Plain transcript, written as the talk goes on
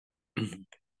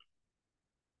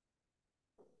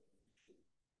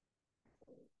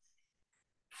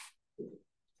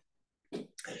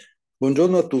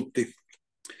Buongiorno a tutti.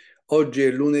 Oggi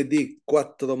è lunedì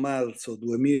 4 marzo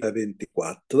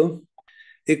 2024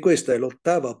 e questa è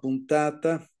l'ottava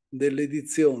puntata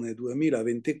dell'edizione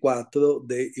 2024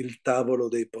 de Il tavolo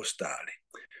dei postali,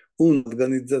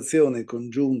 un'organizzazione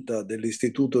congiunta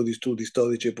dell'Istituto di Studi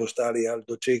Storici e Postali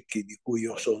Aldo Cecchi, di cui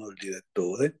io sono il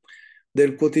direttore,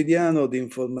 del quotidiano di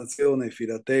informazione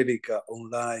filatelica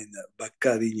online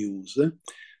Baccari News,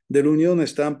 dell'Unione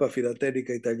Stampa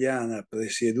Filatelica Italiana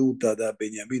presieduta da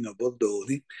Beniamino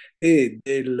Bordoni e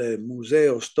del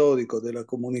Museo Storico della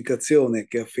Comunicazione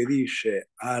che afferisce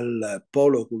al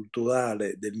Polo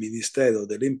Culturale del Ministero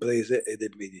delle Imprese e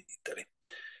del Made in Italy.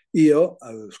 Io,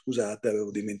 scusate,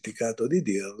 avevo dimenticato di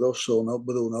dirlo, sono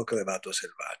Bruno Crevato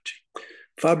Selvaggi.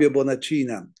 Fabio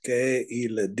Bonaccina, che è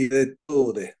il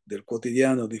direttore del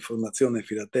quotidiano di formazione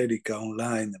filatelica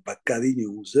online Baccari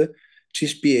News, ci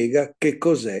spiega che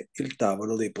cos'è il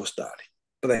tavolo dei postali.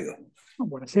 Prego.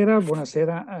 Buonasera,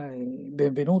 buonasera,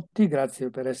 benvenuti, grazie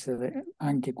per essere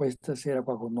anche questa sera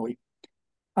qua con noi.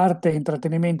 Arte,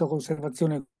 intrattenimento,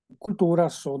 conservazione e cultura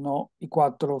sono i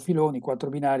quattro filoni, i quattro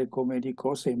binari, come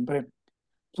dico sempre,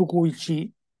 su cui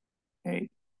eh,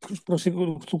 con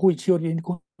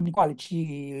i quali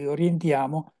ci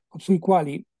orientiamo, sui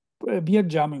quali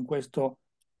viaggiamo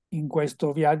in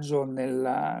questo viaggio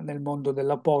nel mondo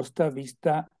della posta,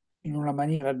 vista in una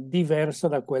maniera diversa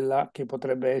da quella che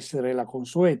potrebbe essere la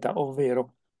consueta,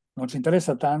 ovvero non ci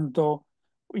interessa tanto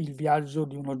il viaggio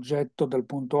di un oggetto dal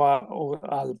punto A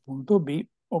al punto B,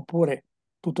 oppure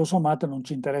tutto sommato non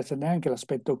ci interessa neanche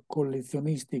l'aspetto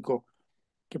collezionistico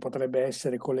che potrebbe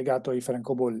essere collegato ai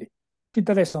francobolli. Ci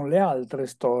interessano le altre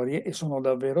storie, e sono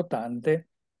davvero tante,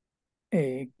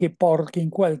 che in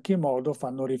qualche modo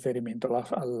fanno riferimento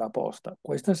alla posta.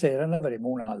 Questa sera ne avremo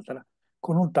un'altra,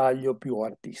 con un taglio più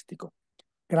artistico.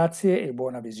 Grazie e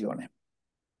buona visione.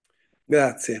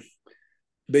 Grazie.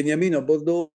 Beniamino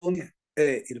Bordoni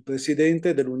è il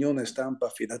presidente dell'Unione Stampa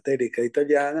Filatelica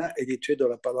Italiana e gli cedo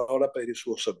la parola per il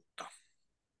suo saluto.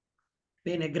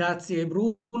 Bene, grazie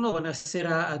Bruno,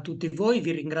 buonasera a tutti voi,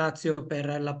 vi ringrazio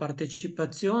per la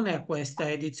partecipazione a questa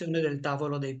edizione del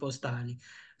Tavolo dei Postali.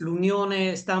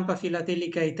 L'Unione Stampa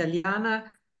Filatelica Italiana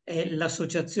è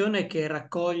l'associazione che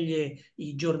raccoglie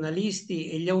i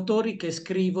giornalisti e gli autori che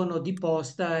scrivono di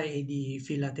posta e di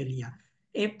filatelia.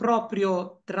 E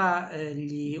proprio tra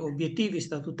gli obiettivi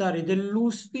statutari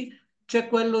dell'USFI c'è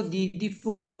quello di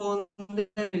diffondere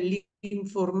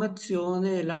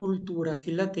l'informazione e la cultura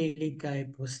filatelica e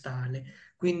postale.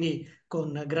 Quindi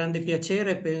con grande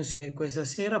piacere penso che questa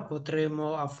sera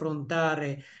potremo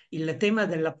affrontare il tema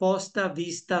della posta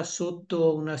vista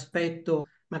sotto un aspetto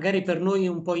magari per noi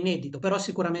un po' inedito, però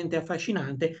sicuramente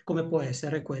affascinante come può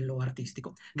essere quello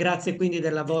artistico. Grazie quindi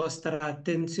della vostra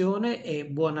attenzione e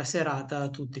buona serata a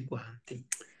tutti quanti.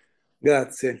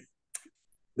 Grazie.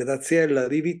 Graziella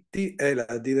Rivitti è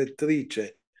la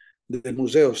direttrice del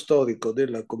Museo Storico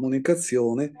della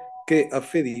Comunicazione che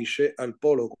afferisce al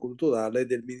Polo Culturale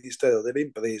del Ministero delle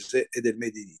Imprese e del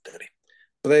Made in Italy.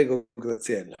 Prego,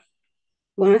 Graziella.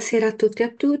 Buonasera a tutti e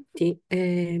a tutti.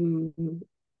 È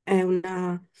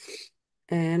una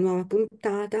nuova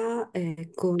puntata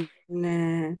con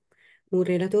un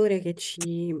relatore che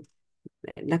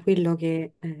da quello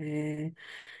che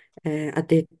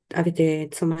avete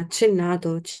insomma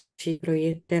accennato, ci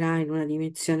proietterà in una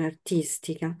dimensione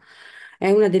artistica.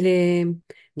 È una delle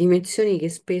dimensioni che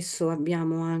spesso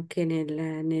abbiamo anche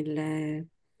nelle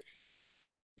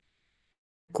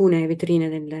alcune vetrine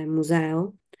del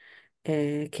museo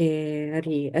che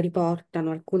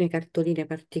riportano alcune cartoline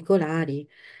particolari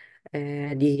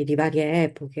di varie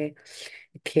epoche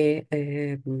che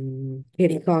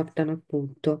ricordano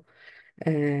appunto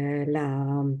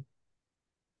la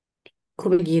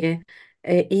come dire,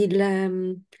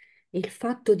 il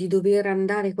fatto di dover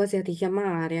andare quasi a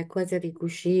richiamare, quasi a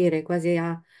ricucire, quasi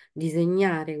a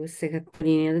disegnare queste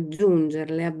cartoline, ad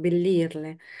aggiungerle,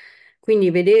 abbellirle. Quindi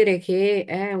vedere che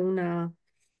è una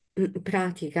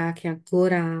pratica che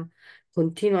ancora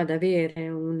continua ad avere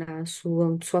un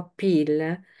suo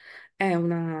appeal, è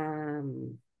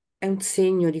è un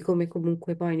segno di come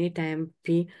comunque poi nei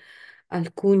tempi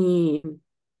alcuni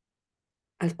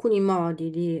alcuni modi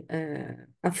di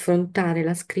affrontare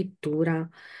la scrittura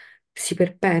si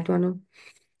perpetuano,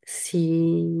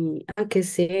 anche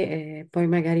se poi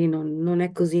magari non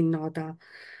è così nota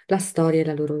la storia e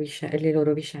le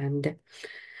loro vicende.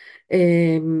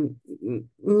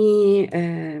 Mi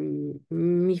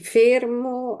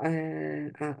fermo,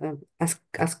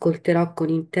 ascolterò con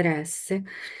interesse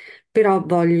Però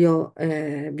voglio,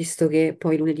 visto che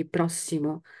poi lunedì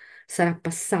prossimo sarà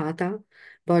passata,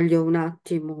 voglio un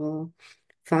attimo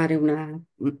fare un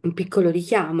piccolo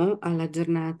richiamo alla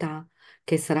giornata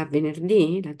che sarà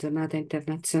venerdì, la giornata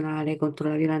internazionale contro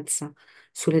la violenza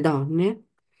sulle donne,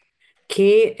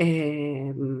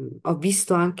 che ho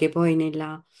visto anche poi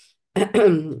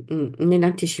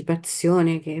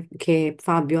nell'anticipazione che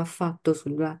Fabio ha fatto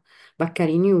sulla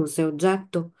Baccari News, è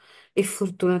oggetto e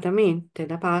fortunatamente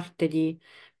da parte di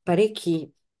parecchi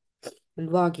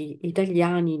luoghi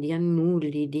italiani di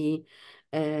annulli, di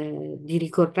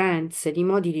ricorrenze, di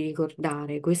modi di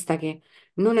ricordare, questa che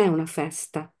non è una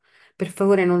festa. Per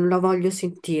favore, non la voglio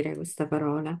sentire questa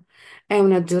parola. È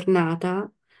una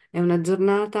giornata, è una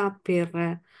giornata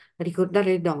per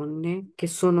ricordare le donne che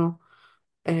sono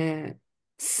eh,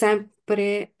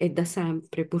 sempre e da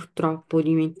sempre purtroppo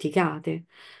dimenticate,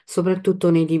 soprattutto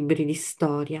nei libri di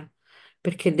storia,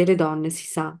 perché delle donne si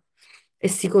sa e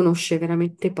si conosce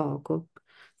veramente poco.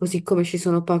 Così come ci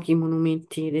sono pochi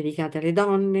monumenti dedicati alle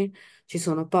donne, ci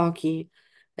sono poche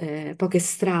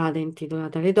strade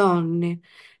intitolate alle donne,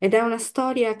 ed è una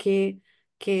storia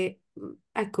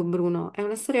ecco Bruno, è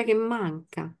una storia che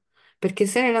manca, perché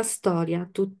se nella storia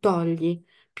tu togli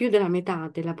più della metà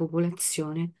della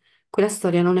popolazione, quella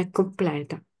storia non è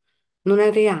completa, non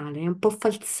è reale, è un po'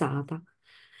 falsata.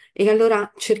 E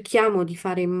allora cerchiamo di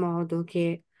fare in modo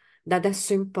che da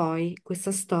adesso in poi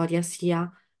questa storia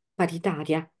sia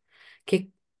paritaria,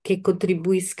 che, che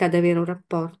contribuisca ad avere un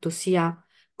rapporto sia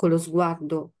con lo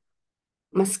sguardo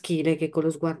maschile che con lo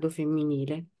sguardo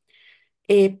femminile.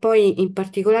 E poi in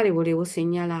particolare volevo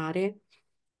segnalare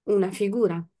una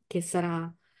figura che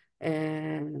sarà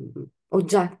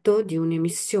oggetto di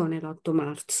un'emissione l'8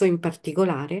 marzo in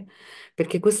particolare,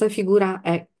 perché questa figura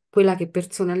è quella che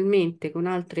personalmente con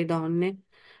altre donne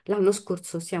l'anno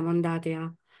scorso siamo andate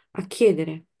a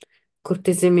chiedere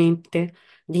cortesemente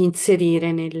di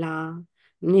inserire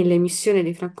nell'emissione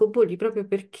dei francobolli proprio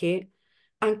perché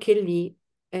anche lì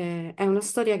è una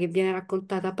storia che viene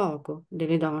raccontata poco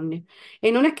delle donne.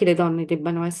 E non è che le donne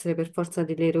debbano essere per forza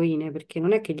delle eroine, perché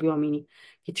non è che gli uomini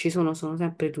che ci sono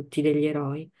sempre tutti degli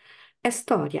eroi. È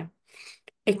storia.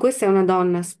 E questa è una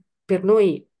donna per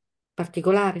noi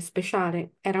particolare,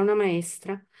 speciale. Era una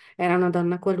maestra, era una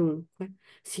donna qualunque.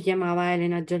 Si chiamava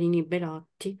Elena Gialini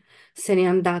Belotti. Se n'è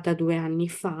andata 2 anni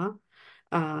fa,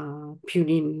 a più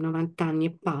di 90 anni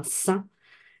e passa,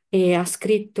 e ha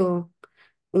scritto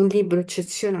un libro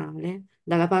eccezionale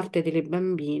dalla parte delle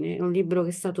bambine, un libro che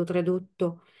è stato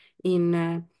tradotto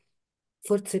in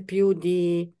forse più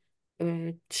di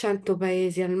 100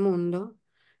 paesi al mondo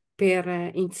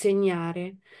per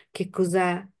insegnare che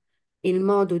cos'è il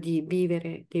modo di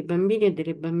vivere dei bambini e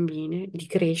delle bambine, di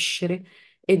crescere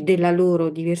e della loro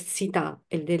diversità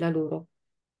e della loro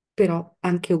però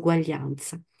anche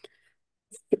uguaglianza.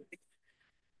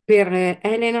 Per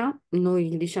Elena, noi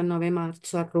il 19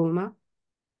 marzo a Roma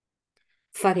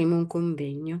faremo un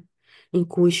convegno in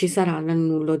cui ci sarà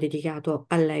l'annullo dedicato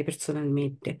a lei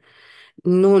personalmente.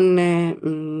 Non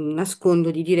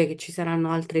nascondo di dire che ci saranno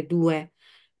altre due,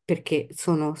 perché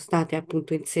sono state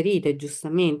appunto inserite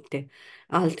giustamente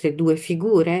altre due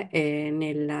figure e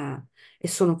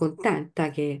sono contenta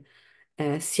che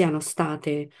siano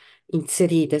state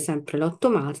inserite sempre l'8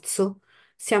 marzo.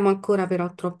 Siamo ancora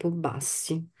però troppo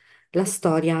bassi. La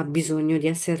storia ha bisogno di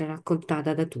essere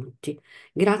raccontata da tutti.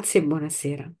 Grazie e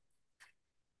buonasera.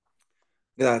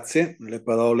 Grazie, le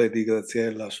parole di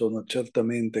Graziella sono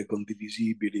certamente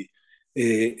condivisibili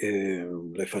e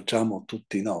le facciamo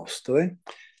tutti nostre.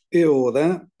 E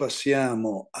ora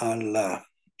passiamo alla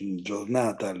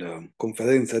giornata, alla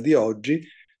conferenza di oggi.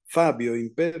 Fabio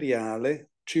Imperiale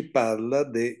ci parla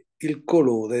del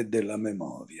colore della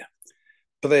memoria.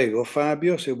 Prego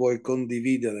Fabio, se vuoi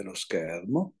condividere lo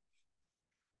schermo.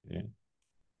 Sì.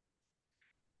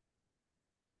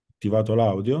 Attivato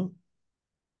l'audio?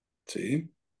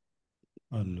 Sì,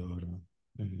 Allora,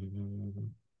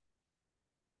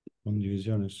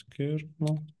 condivisione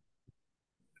schermo.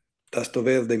 tasto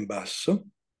verde in basso.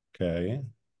 Ok,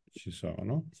 ci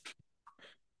sono.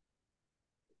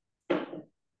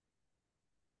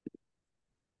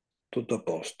 Tutto a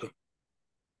posto.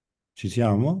 Ci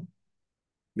siamo?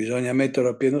 Bisogna metterlo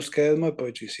a pieno schermo e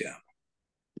poi ci siamo.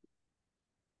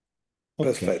 Ok.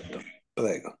 Perfetto,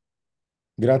 prego.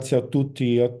 Grazie a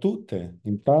tutti e a tutte,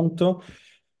 intanto,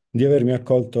 di avermi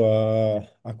accolto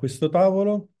a questo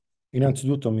tavolo.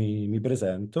 Innanzitutto mi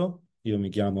presento, io mi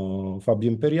chiamo Fabio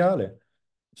Imperiale,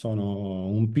 sono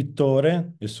un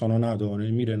pittore e sono nato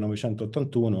nel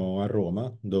 1981 a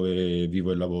Roma, dove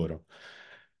vivo e lavoro.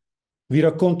 Vi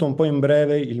racconto un po' in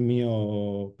breve il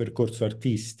mio percorso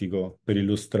artistico per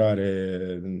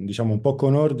illustrare, diciamo, un po'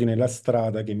 con ordine la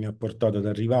strada che mi ha portato ad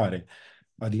arrivare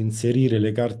ad inserire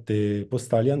le carte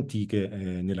postali antiche,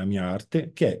 nella mia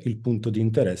arte, che è il punto di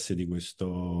interesse di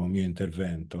questo mio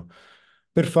intervento.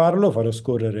 Per farlo farò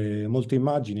scorrere molte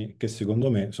immagini che secondo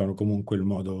me sono comunque il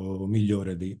modo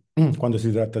migliore di, quando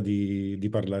si tratta di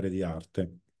parlare di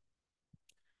arte.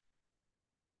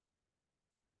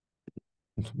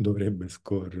 Dovrebbe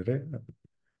scorrere.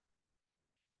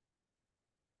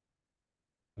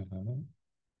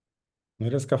 Non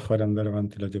riesco a fare andare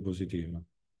avanti la diapositiva.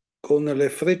 Con le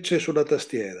frecce sulla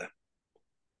tastiera,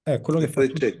 È le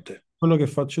freccette, quello che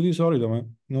faccio di solito, ma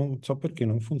non so perché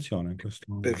non funziona in questo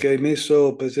momento. perché hai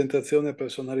messo presentazione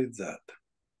personalizzata.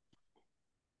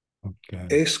 Ok,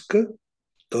 Esc,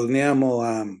 torniamo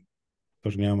a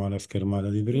torniamo alla schermata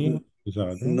di prima.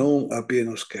 Scusate. non a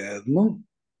pieno schermo,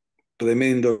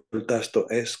 premendo il tasto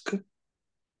Esc.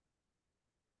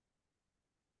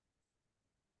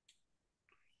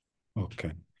 Ok,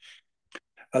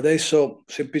 Adesso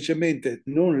semplicemente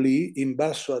non lì, in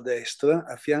basso a destra,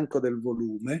 a fianco del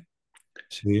volume,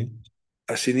 sì,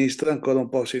 a sinistra, ancora un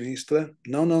po' a sinistra.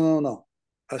 No, no, no, no.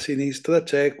 A sinistra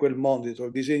c'è quel monitor,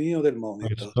 il disegnino del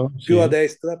monitor. questo, Più a sì.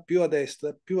 destra, più a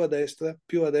destra, più a destra,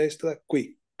 più a destra,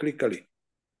 qui. Clicca lì.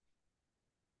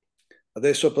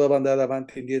 Adesso prova ad andare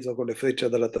avanti e indietro con le frecce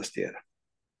della tastiera.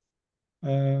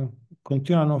 Eh,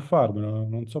 Continua a non farmelo,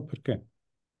 non so perché.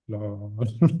 L'ho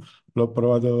l'ho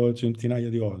provato centinaia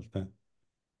di volte.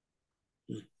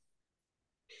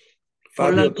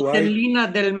 Con la Fabio, tu hai rotellina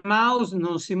del mouse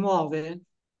non si muove?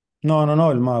 No, non ho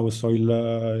il mouse, ho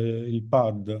il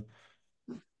pad.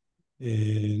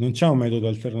 Non c'è un metodo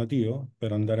alternativo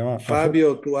per andare avanti?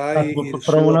 Fabio, tu hai il Provo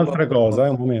suo un'altra cosa,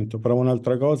 un PowerPoint. momento, provo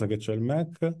un'altra cosa che c'è il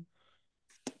Mac.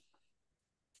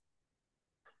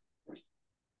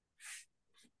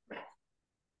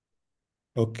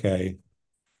 Ok.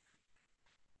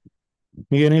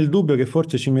 Mi viene il dubbio che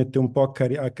forse ci mette un po'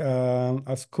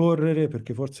 a scorrere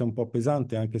perché forse è un po'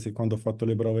 pesante, anche se quando ho fatto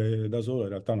le prove da solo in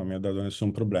realtà non mi ha dato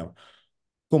nessun problema.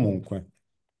 Comunque.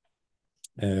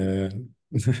 Eh,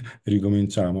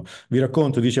 ricominciamo. Vi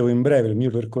racconto, dicevo in breve, il mio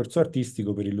percorso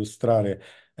artistico per illustrare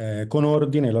con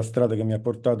ordine la strada che mi ha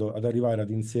portato ad arrivare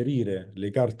ad inserire le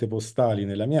carte postali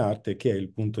nella mia arte, che è il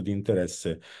punto di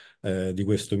interesse di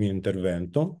questo mio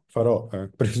intervento. Farò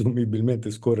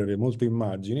presumibilmente scorrere molte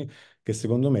immagini che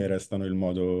secondo me restano il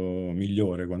modo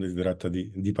migliore quando si tratta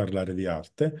di parlare di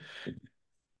arte.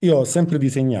 Io ho sempre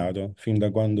disegnato fin da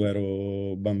quando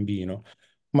ero bambino,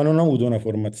 ma non ho avuto una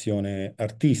formazione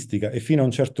artistica e fino a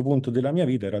un certo punto della mia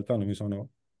vita in realtà non mi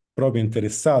sono proprio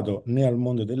interessato né al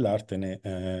mondo dell'arte né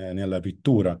alla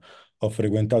pittura. Ho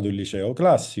frequentato il liceo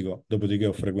classico, dopodiché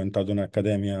ho frequentato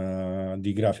un'accademia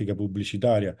di grafica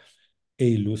pubblicitaria e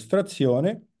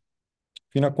illustrazione,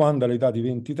 fino a quando all'età di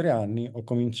 23 anni ho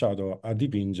cominciato a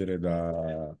dipingere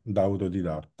da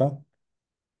autodidatta.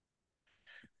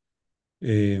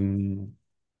 Ehm,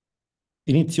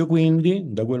 Inizio quindi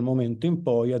da quel momento in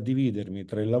poi a dividermi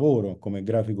tra il lavoro come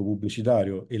grafico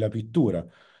pubblicitario e la pittura.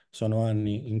 Sono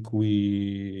anni in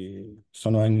cui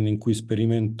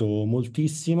sperimento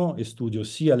moltissimo e studio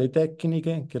sia le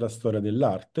tecniche che la storia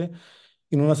dell'arte,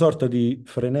 in una sorta di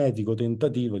frenetico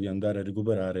tentativo di andare a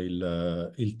recuperare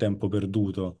il tempo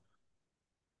perduto.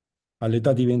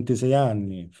 All'età di 26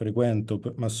 anni frequento,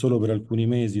 ma solo per alcuni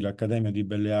mesi, l'Accademia di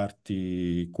Belle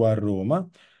Arti qua a Roma,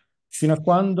 fino a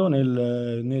quando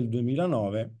nel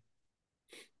 2009,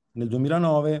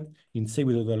 in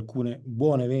seguito ad alcune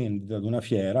buone vendite ad una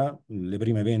fiera, le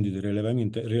prime vendite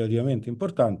relativamente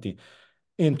importanti,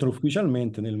 entro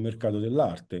ufficialmente nel mercato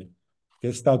dell'arte, che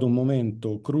è stato un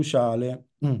momento cruciale,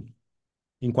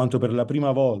 in quanto per la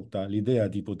prima volta l'idea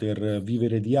di poter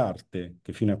vivere di arte,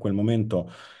 che fino a quel momento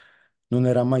non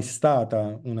era mai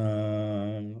stata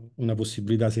una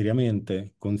possibilità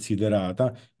seriamente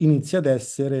considerata, inizia ad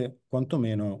essere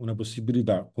quantomeno una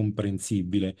possibilità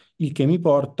comprensibile, il che mi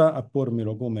porta a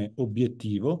pormelo come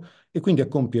obiettivo e quindi a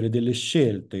compiere delle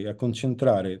scelte e a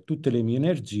concentrare tutte le mie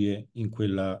energie in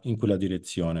quella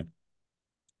direzione.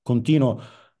 Continuo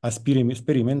a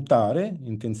sperimentare,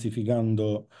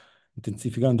 intensificando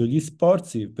gli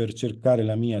sforzi per cercare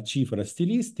la mia cifra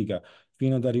stilistica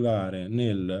fino ad arrivare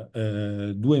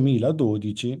nel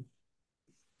 2012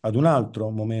 ad un altro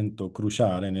momento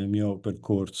cruciale nel mio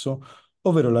percorso,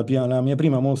 ovvero la mia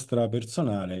prima mostra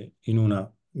personale in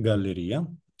una galleria.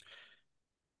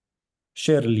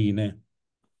 Scerline,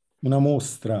 una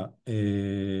mostra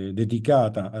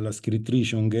dedicata alla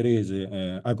scrittrice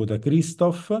ungherese Agatha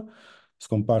Christoph,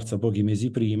 scomparsa pochi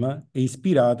mesi prima, e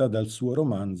ispirata dal suo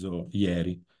romanzo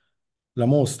Ieri. La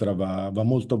mostra va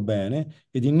molto bene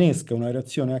ed innesca una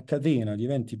reazione a catena di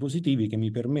eventi positivi che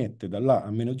mi permette da là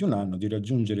a meno di un anno di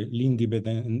raggiungere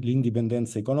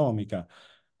l'indipendenza economica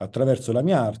attraverso la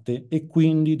mia arte e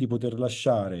quindi di poter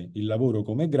lasciare il lavoro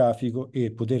come grafico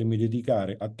e potermi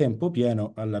dedicare a tempo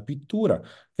pieno alla pittura,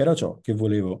 che era ciò che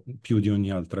volevo più di ogni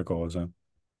altra cosa.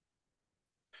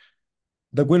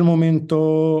 Da quel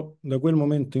momento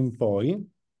in poi,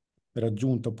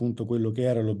 raggiunto appunto quello che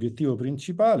era l'obiettivo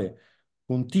principale,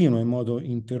 continuo in modo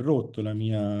interrotto la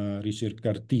mia ricerca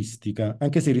artistica,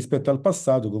 anche se rispetto al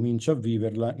passato comincio a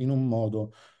viverla in un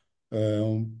modo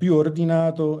più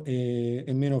ordinato e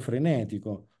meno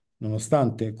frenetico,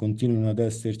 nonostante continuino ad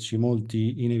esserci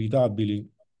molti inevitabili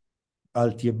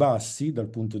alti e bassi dal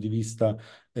punto di vista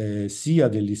sia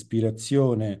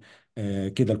dell'ispirazione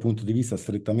che dal punto di vista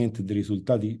strettamente dei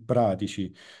risultati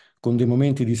pratici, con dei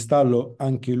momenti di stallo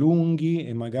anche lunghi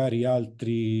e magari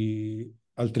altri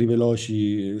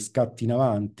veloci scatti in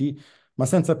avanti, ma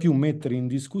senza più mettere in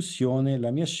discussione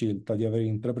la mia scelta di aver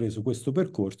intrapreso questo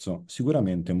percorso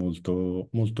sicuramente molto,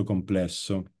 molto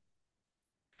complesso.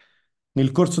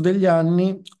 Nel corso degli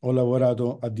anni ho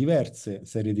lavorato a diverse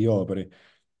serie di opere.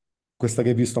 Questa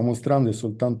che vi sto mostrando è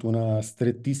soltanto una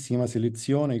strettissima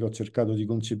selezione che ho cercato di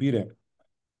concepire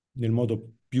nel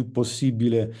modo più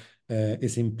possibile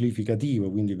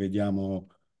esemplificativo, quindi vediamo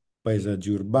paesaggi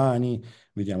urbani,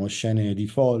 vediamo scene di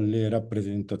folle,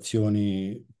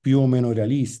 rappresentazioni più o meno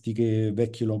realistiche,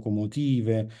 vecchie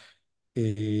locomotive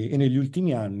e negli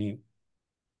ultimi anni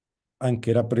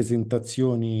anche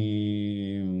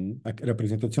rappresentazioni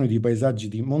di paesaggi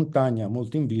di montagna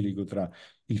molto in bilico tra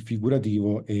il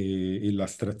figurativo e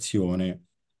l'astrazione,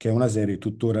 che è una serie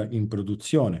tuttora in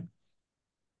produzione.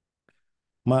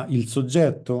 Ma il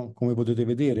soggetto, come potete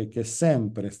vedere, che è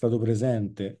sempre stato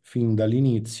presente fin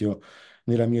dall'inizio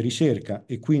nella mia ricerca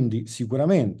e quindi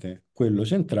sicuramente quello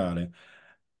centrale,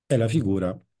 è la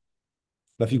figura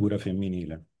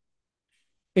femminile.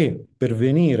 E per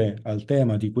venire al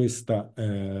tema di questa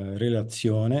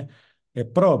relazione, è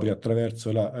proprio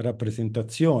attraverso la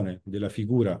rappresentazione della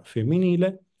figura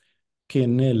femminile che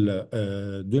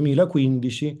nel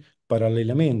 2015,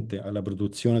 parallelamente alla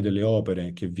produzione delle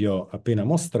opere che vi ho appena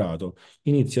mostrato,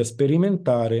 inizio a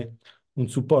sperimentare un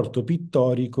supporto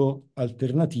pittorico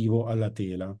alternativo alla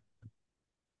tela,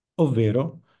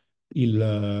 ovvero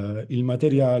il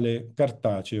materiale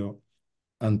cartaceo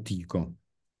antico.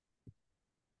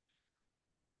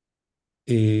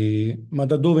 Ma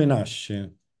da dove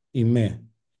nasce in me?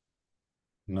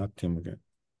 Un attimo che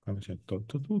qua mi si è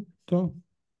tolto tutto.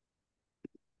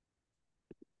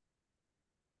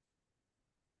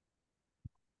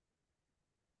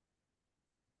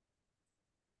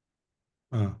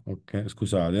 Ah, ok,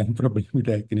 scusate, problemi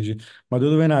tecnici. Ma da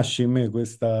dove nasce in me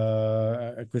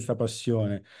questa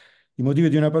passione? I motivi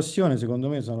di una passione, secondo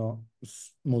me, sono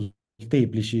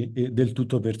molteplici e del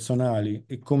tutto personali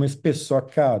e come spesso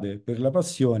accade per le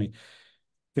passioni,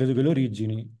 credo che le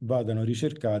origini vadano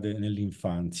ricercate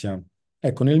nell'infanzia.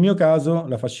 Ecco, nel mio caso,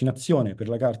 la fascinazione per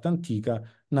la carta antica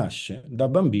nasce da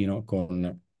bambino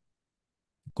con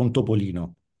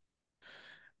Topolino.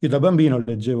 Io da bambino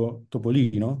leggevo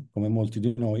Topolino, come molti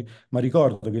di noi, ma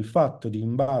ricordo che il fatto di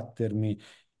imbattermi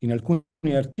in alcuni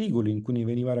articoli in cui mi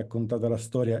veniva raccontata la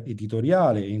storia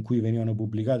editoriale e in cui venivano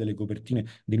pubblicate le copertine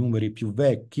dei numeri più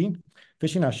vecchi,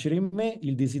 fece nascere in me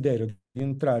il desiderio di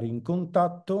entrare in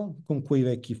contatto con quei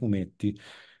vecchi fumetti,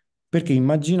 perché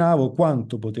immaginavo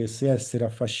quanto potesse essere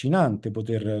affascinante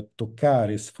poter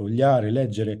toccare, sfogliare,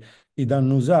 leggere ed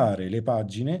annusare le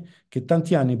pagine che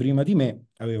tanti anni prima di me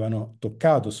avevano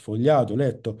toccato, sfogliato,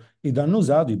 letto ed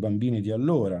annusato i bambini di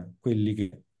allora, quelli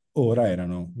che ora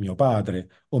erano mio padre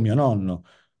o mio nonno.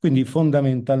 Quindi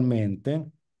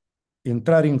fondamentalmente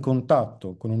entrare in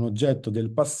contatto con un oggetto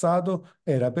del passato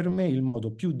era per me il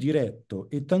modo più diretto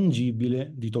e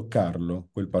tangibile di toccarlo,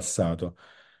 quel passato.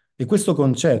 E questo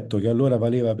concetto che allora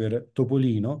valeva per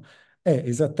Topolino è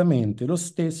esattamente lo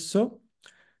stesso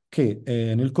che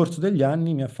nel corso degli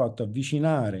anni mi ha fatto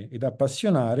avvicinare ed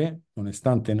appassionare,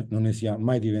 nonostante non ne sia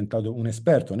mai diventato un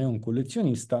esperto né un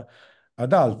collezionista,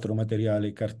 ad altro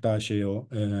materiale cartaceo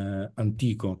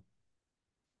antico.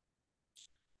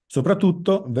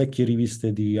 Soprattutto vecchie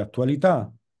riviste di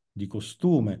attualità, di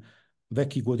costume,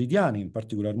 vecchi quotidiani, in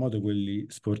particolar modo quelli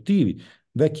sportivi,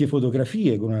 vecchie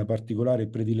fotografie con una particolare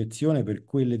predilezione per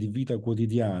quelle di vita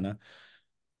quotidiana,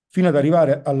 fino ad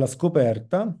arrivare alla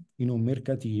scoperta, in un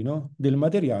mercatino, del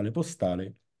materiale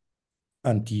postale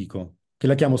antico, che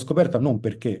la chiamo scoperta non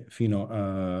perché fino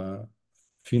a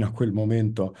quel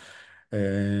momento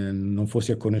non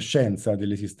fossi a conoscenza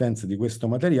dell'esistenza di questo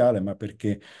materiale, ma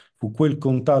perché fu quel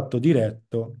contatto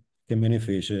diretto che me ne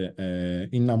fece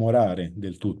innamorare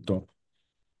del tutto.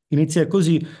 Iniziai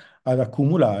così ad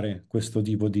accumulare questo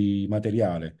tipo di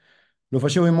materiale. Lo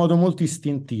facevo in modo molto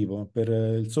istintivo, per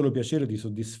il solo piacere di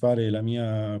soddisfare la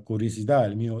mia curiosità,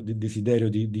 il mio desiderio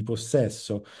di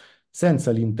possesso,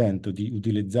 senza l'intento di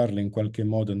utilizzarla in qualche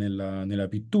modo nella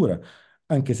pittura,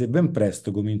 anche se ben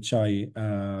presto cominciai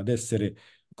ad essere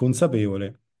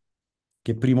consapevole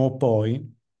che prima o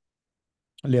poi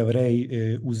le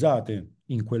avrei usate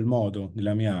in quel modo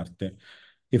nella mia arte.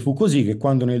 E fu così che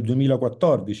quando nel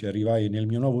 2014 arrivai nel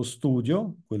mio nuovo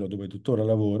studio, quello dove tuttora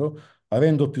lavoro,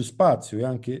 avendo più spazio e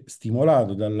anche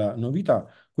stimolato dalla novità,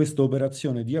 questa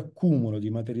operazione di accumulo di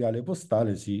materiale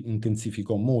postale si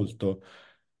intensificò molto.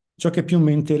 Ciò che più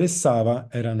mi interessava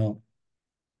erano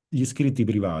gli scritti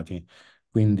privati,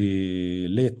 quindi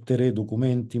lettere,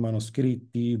 documenti,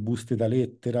 manoscritti, buste da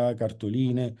lettera,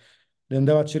 cartoline. Le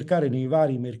andavo a cercare nei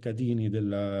vari mercatini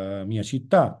della mia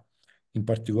città, in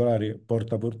particolare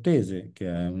Porta Portese, che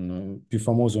è un più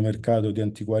famoso mercato di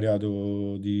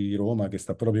antiquariato di Roma, che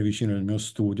sta proprio vicino al mio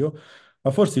studio.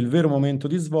 Ma forse il vero momento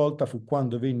di svolta fu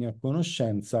quando venni a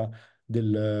conoscenza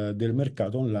del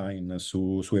mercato online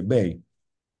su eBay,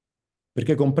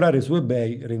 perché comprare su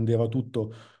eBay rendeva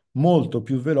tutto molto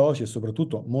più veloce e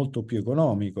soprattutto molto più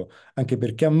economico, anche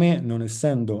perché a me, non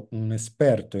essendo un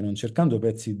esperto e non cercando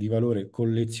pezzi di valore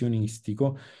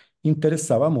collezionistico,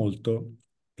 interessava molto,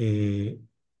 eh,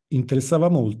 interessava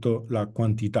molto la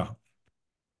quantità,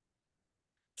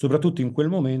 soprattutto in quel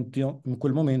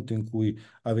momento in cui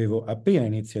avevo appena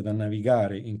iniziato a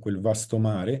navigare in quel vasto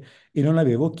mare e non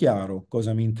avevo chiaro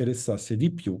cosa mi interessasse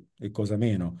di più e cosa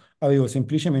meno. Avevo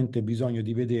semplicemente bisogno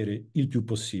di vedere il più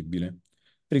possibile.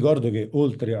 Ricordo che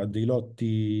oltre a dei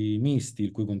lotti misti,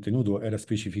 il cui contenuto era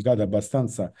specificato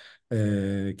abbastanza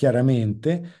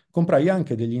chiaramente, comprai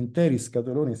anche degli interi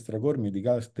scatoloni stracormi di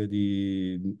carte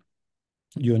di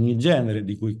ogni genere,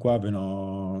 di cui qua ve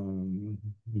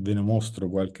ne mostro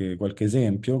qualche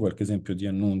esempio di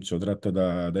annuncio tratto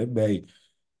da eBay,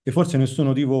 e forse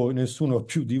nessuno di voi, nessuno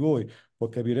più di voi può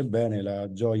capire bene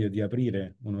la gioia di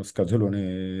aprire uno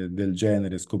scatolone del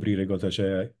genere, scoprire cosa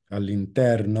c'è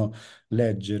all'interno,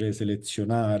 leggere,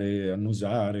 selezionare,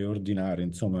 annusare, ordinare.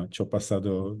 Insomma, ci ho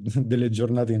passato delle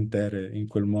giornate intere in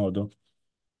quel modo.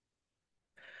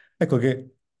 Ecco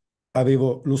che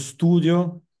avevo lo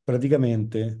studio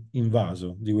praticamente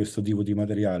invaso di questo tipo di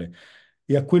materiale,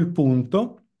 e a quel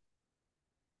punto,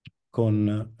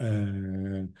 con,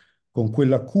 con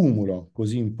quell'accumulo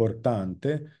così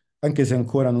importante, anche se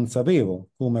ancora non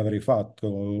sapevo come avrei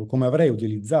fatto, come avrei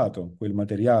utilizzato quel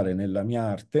materiale nella mia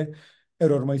arte,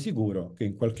 ero ormai sicuro che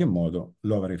in qualche modo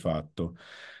lo avrei fatto.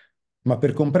 Ma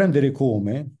per comprendere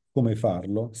come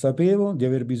farlo, sapevo di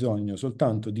aver bisogno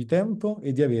soltanto di tempo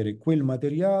e di avere quel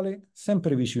materiale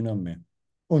sempre vicino a me,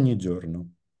 ogni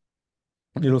giorno,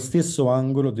 nello stesso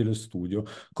angolo dello studio,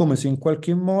 come se in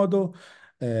qualche modo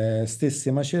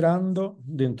stesse macerando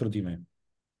dentro di me,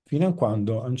 fino a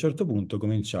quando a un certo punto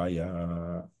cominciai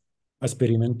a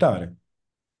sperimentare.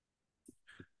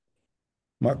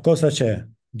 Ma cosa c'è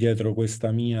dietro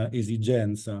questa mia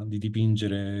esigenza di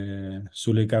dipingere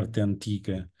sulle carte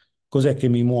antiche? Cos'è che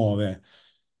mi muove?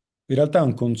 In realtà è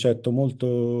un concetto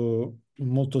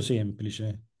molto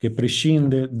semplice, che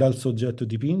prescinde dal soggetto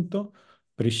dipinto,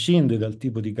 prescinde dal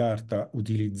tipo di carta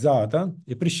utilizzata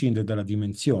e prescinde dalla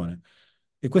dimensione.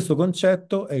 E questo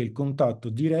concetto è il contatto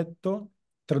diretto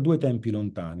tra due tempi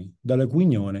lontani, dalla cui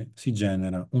unione si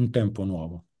genera un tempo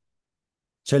nuovo.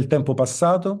 C'è il tempo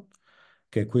passato,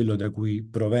 che è quello da cui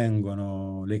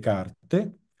provengono le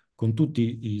carte, con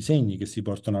tutti i segni che si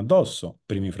portano addosso,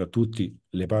 primi fra tutti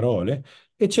le parole,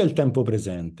 e c'è il tempo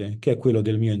presente, che è quello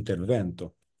del mio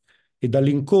intervento. E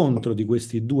dall'incontro di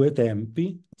questi due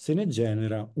tempi se ne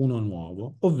genera uno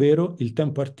nuovo, ovvero il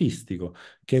tempo artistico,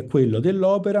 che è quello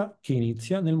dell'opera che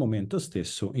inizia nel momento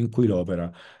stesso in cui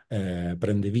l'opera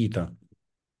prende vita.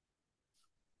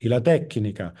 E la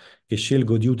tecnica che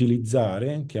scelgo di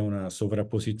utilizzare, che è una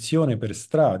sovrapposizione per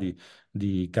strati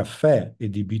di caffè e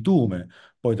di bitume,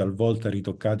 poi talvolta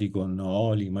ritoccati con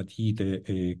oli, matite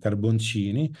e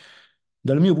carboncini,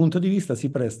 dal mio punto di vista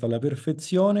si presta alla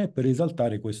perfezione per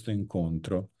esaltare questo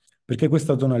incontro, perché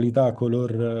questa tonalità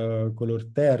color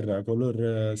terra,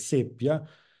 color seppia,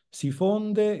 si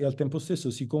fonde e al tempo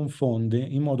stesso si confonde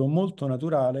in modo molto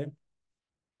naturale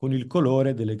con il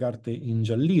colore delle carte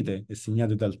ingiallite e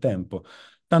segnate dal tempo,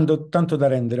 tanto da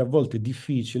rendere a volte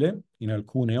difficile, in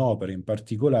alcune opere in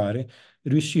particolare,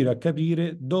 riuscire a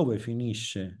capire dove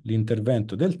finisce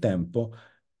l'intervento del tempo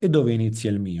e dove inizia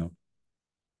il mio.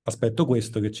 Aspetto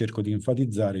questo che cerco di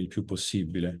enfatizzare il più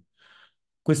possibile.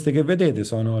 Queste che vedete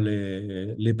sono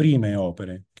le prime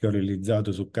opere che ho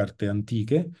realizzato su carte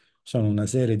antiche. Sono una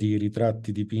serie di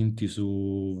ritratti dipinti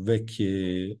su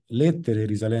vecchie lettere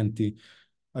risalenti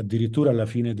addirittura alla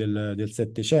fine del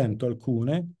Settecento,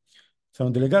 alcune. Sono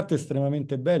delle carte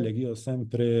estremamente belle che io ho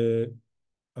sempre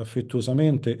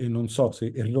affettuosamente e non so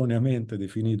se erroneamente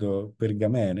definito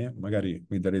pergamene, magari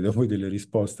mi darete voi delle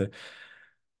risposte,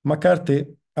 ma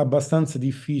carte abbastanza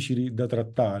difficili da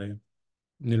trattare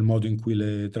nel modo in cui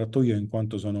le tratto io, in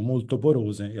quanto sono molto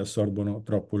porose e assorbono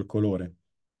troppo il colore.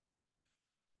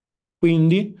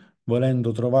 Quindi,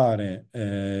 volendo trovare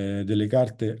delle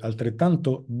carte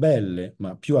altrettanto belle,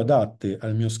 ma più adatte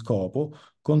al mio scopo,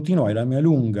 continuai la mia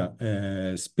lunga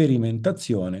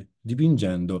sperimentazione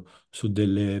dipingendo su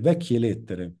delle vecchie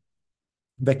lettere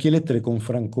con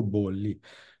francobolli,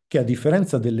 che a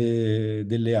differenza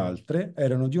delle altre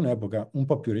erano di un'epoca un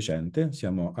po' più recente,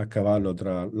 siamo a cavallo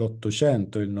tra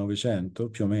l'Ottocento e il Novecento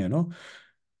più o meno,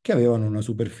 che avevano una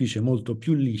superficie molto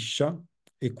più liscia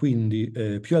e quindi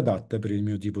più adatta per il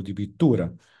mio tipo di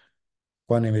pittura.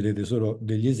 Qua ne vedete solo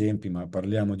degli esempi, ma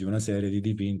parliamo di una serie di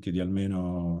dipinti di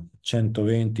almeno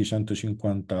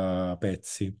 120-150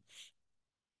 pezzi.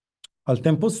 Al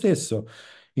tempo stesso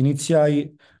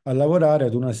iniziai a lavorare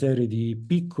ad una serie di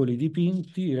piccoli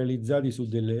dipinti realizzati su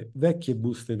delle vecchie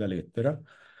buste da lettera.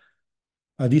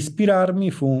 Ad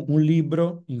ispirarmi fu un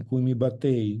libro in cui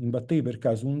imbattei per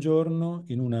caso un giorno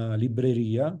in una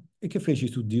libreria e che feci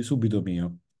subito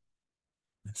mio.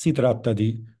 Si tratta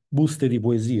di Buste di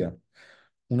poesia,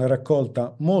 una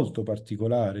raccolta molto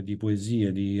particolare di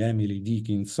poesie di Emily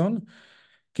Dickinson,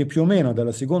 che più o meno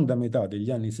dalla seconda metà degli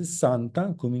anni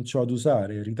 60 cominciò ad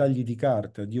usare ritagli di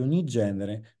carta di ogni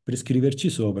genere per scriverci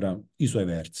sopra i suoi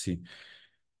versi.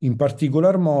 In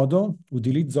particolar modo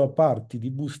utilizzò parti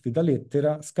di buste da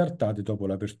lettera scartate dopo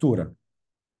l'apertura.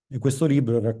 E questo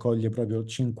libro raccoglie proprio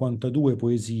 52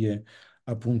 poesie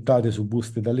appuntate su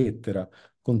buste da lettera,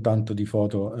 con tanto di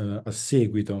foto a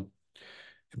seguito.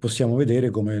 E possiamo vedere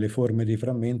come le forme dei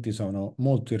frammenti sono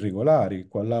molto irregolari.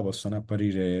 Qua e là possono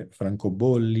apparire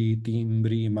francobolli,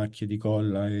 timbri, macchie di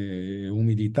colla e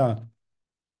umidità.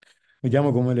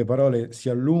 Vediamo come le parole si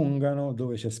allungano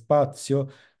dove c'è spazio,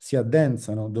 si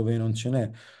addensano dove non ce n'è,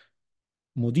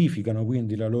 modificano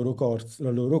quindi la loro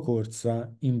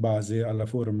corsa in base alla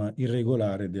forma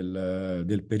irregolare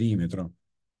del perimetro.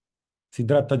 Si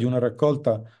tratta di una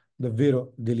raccolta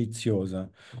davvero deliziosa,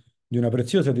 di una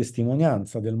preziosa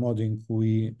testimonianza del modo in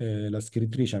cui la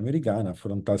scrittrice americana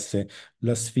affrontasse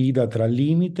la sfida tra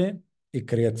limite e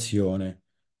creazione,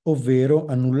 ovvero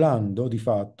annullando di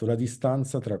fatto la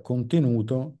distanza tra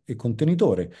contenuto e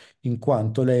contenitore, in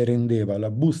quanto lei rendeva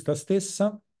la busta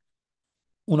stessa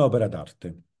un'opera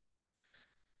d'arte.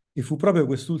 E fu proprio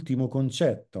quest'ultimo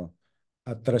concetto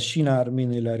a trascinarmi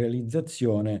nella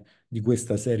realizzazione di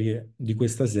questa serie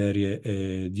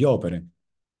di opere.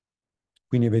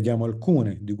 Quindi vediamo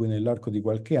alcune, di cui nell'arco di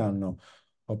qualche anno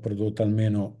ho prodotto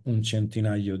almeno un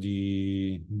centinaio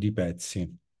di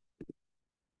pezzi.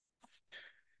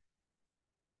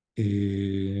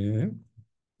 E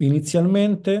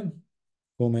inizialmente,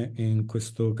 come in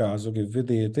questo caso che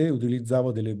vedete,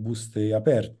 utilizzavo delle buste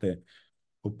aperte,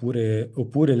 oppure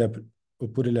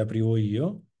le aprivo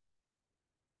io.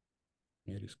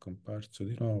 Mi è riscomparso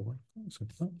di nuovo qualcosa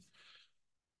qua.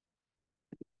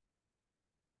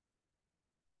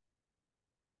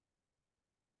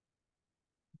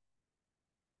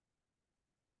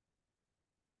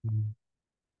 Mm.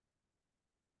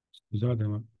 Scusate,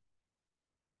 ma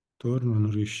torno a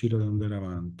non riuscire ad andare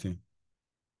avanti.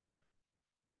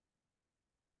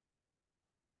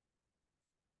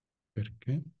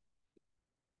 Perché?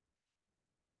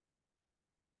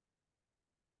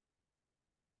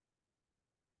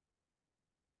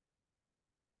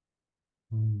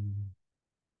 Mm.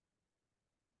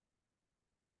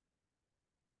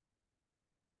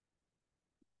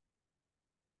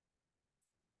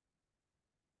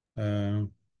 Eh,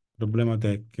 Problema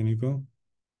tecnico.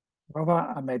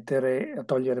 Prova a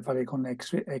togliere, fare con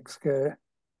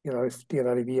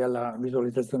tirare via la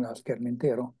visualizzazione della schermo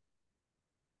intero.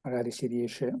 Magari si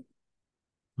riesce.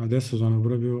 Adesso sono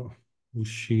proprio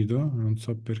uscito, non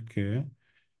so perché.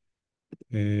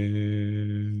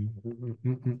 Mm.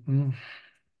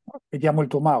 Vediamo il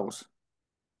tuo mouse,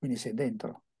 quindi sei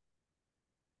dentro.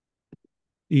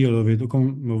 Io lo vedo,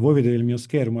 voi vedete il mio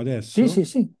schermo Sì, sì, adesso?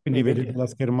 sì. Quindi vedete la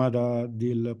schermata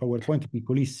del PowerPoint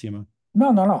piccolissima.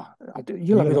 No, no, no. Io la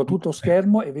Io la, vedo tutto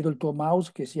schermo e vedo il tuo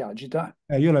mouse che si agita.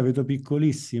 io la vedo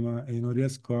piccolissima e non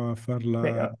riesco a farla.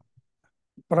 Beh,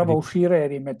 prova a uscire e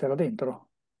rimetterla dentro,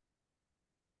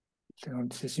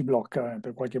 se si blocca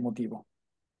per qualche motivo.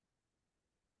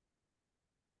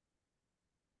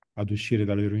 ad uscire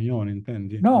dalle riunioni,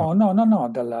 intendi? Ah, No, no, no, no,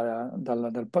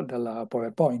 dalla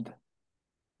PowerPoint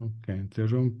ok,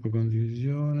 interrompo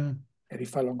condivisione, e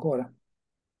rifallo ancora.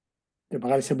 E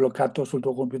magari si è bloccato sul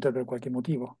tuo computer per qualche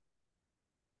motivo.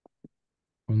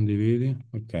 condividi,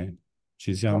 ok,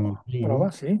 ci siamo Prova, di nuovo.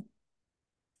 prova, sì.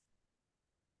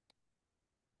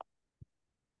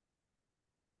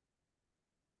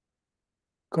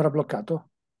 Ancora bloccato?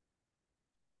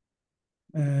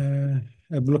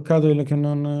 È bloccato che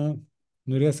non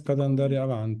riesco ad andare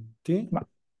avanti. Ma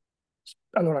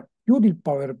allora, chiudi il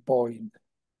PowerPoint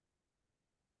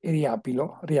e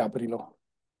riaprilo,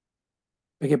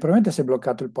 perché probabilmente si è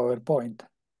bloccato il PowerPoint,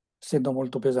 essendo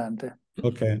molto pesante.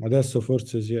 Ok, adesso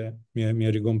forse mi è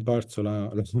ricomparso la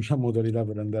modalità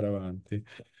per andare avanti.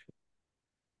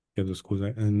 Chiedo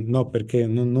scusa. No, perché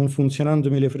non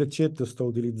funzionandomi le freccette, sto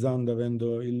utilizzando,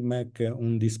 avendo il Mac,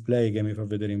 un display che mi fa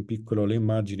vedere in piccolo le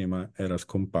immagini, ma era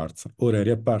scomparsa. Ora è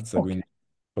riapparsa, Ok, quindi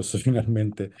posso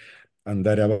finalmente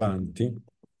andare avanti.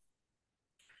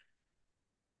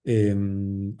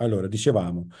 Allora,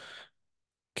 dicevamo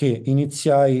che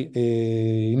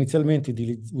inizialmente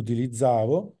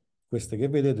utilizzavo queste che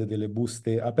vedete, delle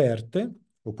buste aperte,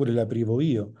 oppure le aprivo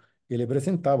io e le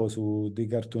presentavo su dei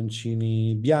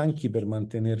cartoncini bianchi per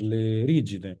mantenerle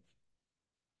rigide.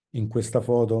 In questa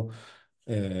foto,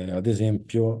 ad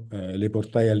esempio, le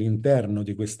portai all'interno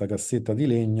di questa cassetta di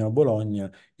legno a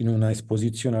Bologna in una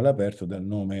esposizione all'aperto dal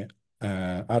nome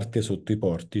Arte sotto i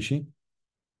portici,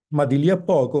 ma di lì a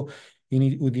poco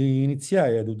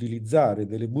iniziai ad utilizzare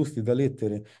delle buste da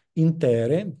lettere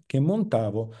intere che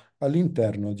montavo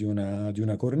all'interno di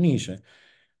una cornice,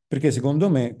 perché secondo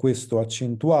me questo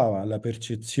accentuava la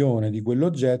percezione di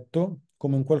quell'oggetto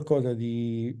come un qualcosa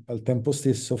di al tempo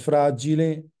stesso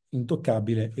fragile,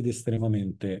 intoccabile ed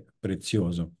estremamente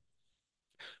prezioso.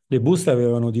 Le buste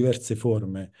avevano diverse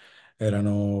forme,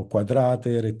 erano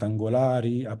quadrate,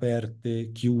 rettangolari,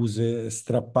 aperte, chiuse,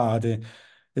 strappate,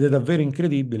 ed è davvero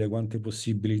incredibile quante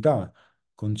possibilità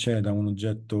conceda un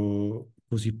oggetto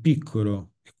così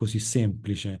piccolo e così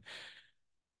semplice.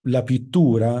 La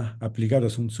pittura applicata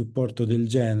su un supporto del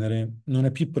genere non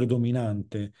è più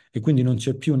predominante e quindi non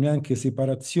c'è più neanche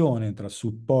separazione tra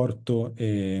supporto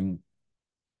e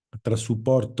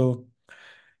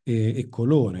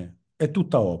colore. È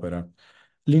tutta opera.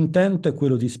 L'intento è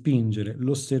quello di spingere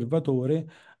l'osservatore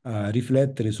a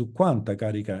riflettere su quanta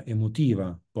carica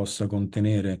emotiva possa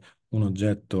contenere un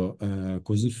oggetto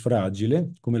così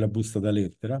fragile come la busta da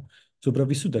lettera,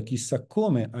 sopravvissuta chissà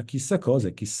come, a chissà cosa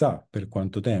e chissà per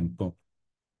quanto tempo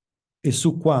e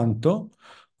su quanto,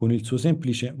 con il suo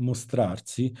semplice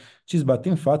mostrarsi, ci sbatte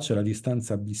in faccia la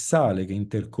distanza abissale che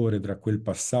intercorre tra quel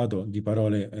passato di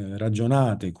parole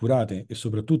ragionate, curate e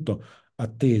soprattutto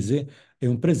attese e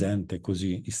un presente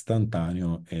così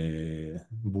istantaneo e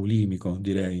bulimico,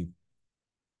 direi.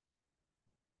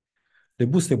 Le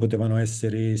buste potevano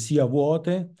essere sia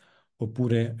vuote,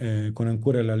 oppure con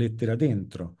ancora la lettera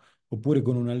dentro, oppure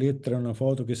con una lettera e una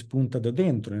foto che spunta da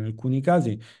dentro. In alcuni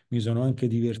casi mi sono anche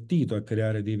divertito a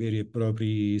creare dei veri e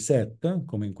propri set,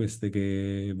 come in queste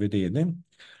che vedete,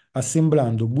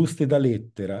 assemblando buste da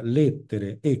lettera,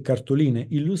 lettere e cartoline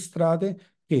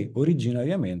illustrate che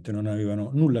originariamente non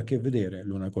avevano nulla a che vedere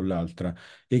l'una con l'altra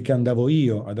e che andavo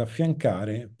io ad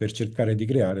affiancare per cercare di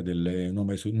creare delle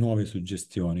nuove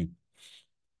suggestioni.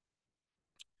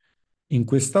 In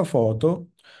questa foto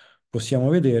possiamo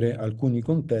vedere alcuni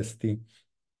contesti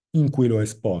in cui l'ho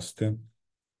esposte.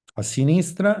 A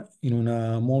sinistra, in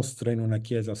una mostra in una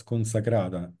chiesa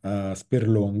sconsacrata a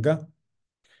Sperlonga,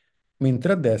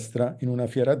 mentre a destra in una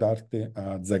fiera d'arte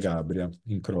a Zagabria,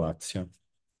 in Croazia.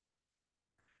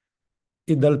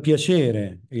 E dal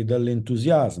piacere e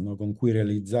dall'entusiasmo con cui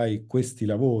realizzai questi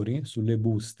lavori sulle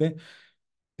buste,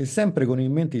 e sempre con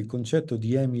in mente il concetto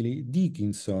di Emily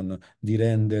Dickinson di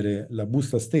rendere la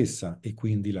busta stessa e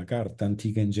quindi la carta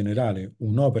antica in generale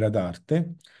un'opera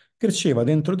d'arte, cresceva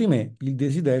dentro di me il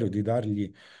desiderio di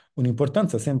dargli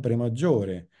un'importanza sempre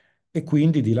maggiore e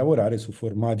quindi di lavorare su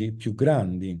formati più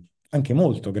grandi, anche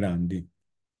molto grandi.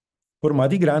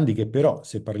 Formati grandi che però,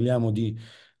 se parliamo di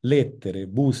lettere,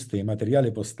 buste,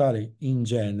 materiale postale in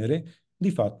genere, di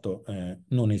fatto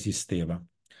non esisteva.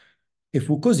 E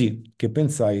fu così che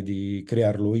pensai di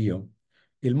crearlo io.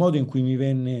 Il modo in cui mi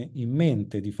venne in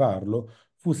mente di farlo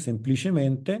fu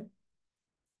semplicemente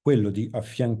quello di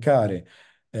affiancare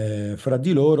fra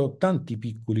di loro tanti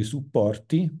piccoli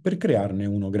supporti per crearne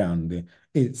uno grande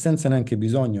e senza neanche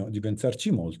bisogno di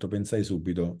pensarci molto, pensai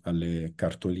subito alle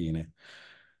cartoline.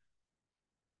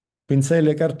 Pensai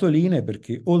alle cartoline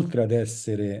perché oltre ad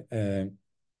essere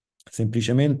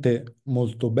semplicemente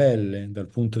molto belle dal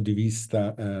punto di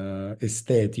vista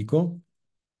estetico,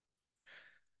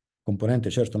 componente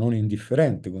certo non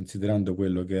indifferente considerando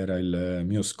quello che era il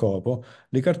mio scopo.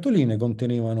 Le cartoline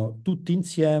contenevano tutti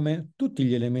insieme tutti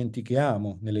gli elementi che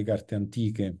amo nelle carte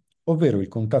antiche, ovvero il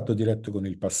contatto diretto con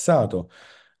il passato,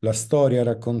 la storia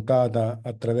raccontata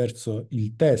attraverso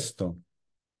il testo,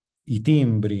 i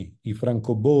timbri, i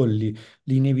francobolli,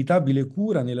 l'inevitabile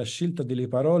cura nella scelta delle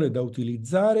parole da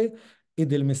utilizzare e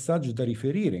del messaggio da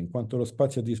riferire, in quanto lo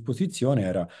spazio a disposizione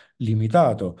era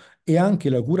limitato, e anche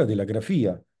la cura della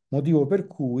grafia, motivo per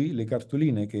cui le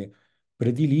cartoline che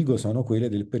prediligo sono quelle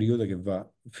del periodo che va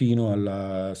fino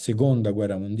alla seconda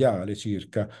guerra mondiale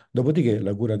circa, dopodiché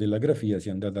la cura della grafia si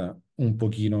è andata un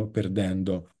pochino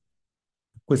perdendo.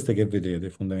 Queste che vedete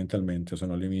fondamentalmente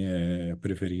sono le mie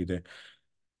preferite.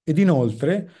 Ed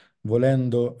inoltre,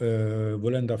 volendo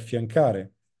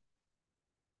affiancarle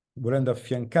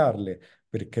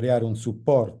per creare un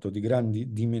supporto di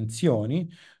grandi dimensioni,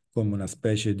 come una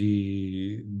specie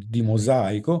di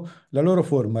mosaico, la loro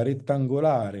forma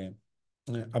rettangolare,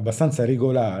 abbastanza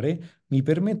regolare, mi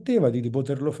permetteva di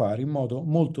poterlo fare in modo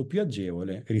molto più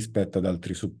agevole rispetto ad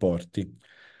altri supporti.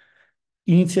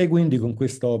 Iniziai quindi con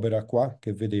questa opera qua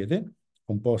che vedete,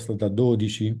 composta da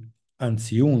 12,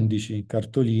 anzi 11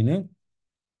 cartoline,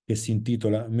 che si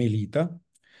intitola Melita.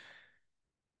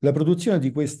 La produzione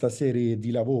di questa serie di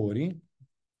lavori,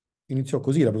 iniziò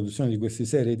così la produzione di queste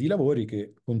serie di lavori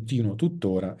che continuo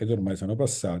tuttora ed ormai sono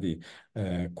passati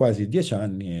quasi 10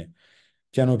 anni e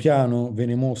piano piano ve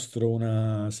ne mostro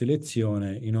una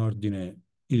selezione in ordine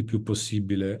il più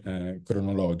possibile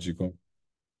cronologico.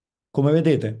 Come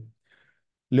vedete,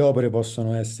 le opere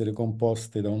possono essere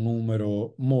composte da un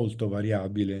numero molto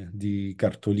variabile di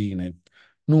cartoline,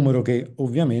 numero che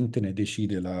ovviamente ne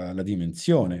decide la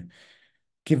dimensione,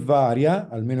 che varia,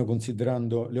 almeno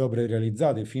considerando le opere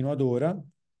realizzate fino ad ora,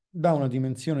 da una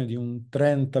dimensione di un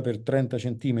 30 per 30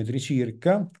 centimetri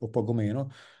circa, o poco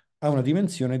meno, a una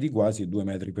dimensione di quasi 2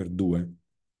 metri per 2.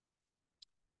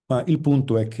 Ma il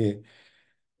punto è che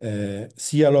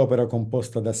sia l'opera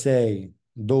composta da 6,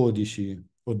 12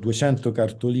 o 200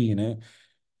 cartoline,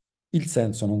 il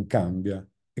senso non cambia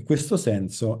e questo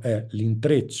senso è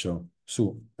l'intreccio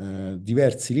su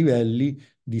diversi livelli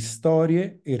di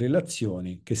storie e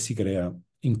relazioni che si crea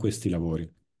in questi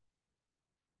lavori.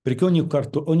 Perché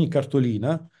ogni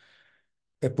cartolina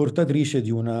è portatrice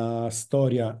di una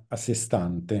storia a sé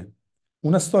stante,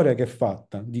 una storia che è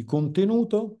fatta di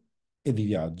contenuto e di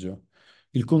viaggio.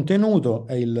 Il contenuto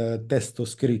è il testo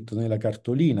scritto nella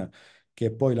cartolina, che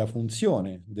è poi la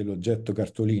funzione dell'oggetto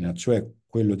cartolina, cioè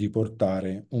quello di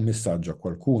portare un messaggio a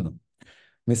qualcuno.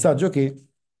 Messaggio che,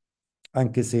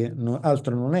 anche se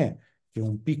altro non è che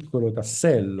un piccolo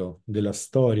tassello della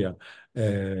storia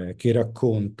che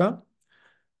racconta,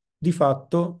 di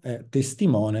fatto è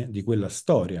testimone di quella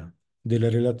storia, della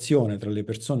relazione tra le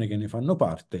persone che ne fanno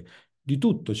parte, di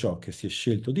tutto ciò che si è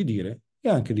scelto di dire e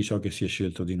anche di ciò che si è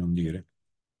scelto di non dire.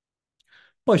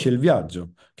 Poi c'è il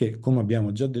viaggio, che come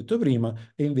abbiamo già detto prima,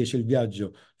 è invece il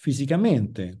viaggio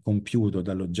fisicamente compiuto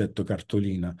dall'oggetto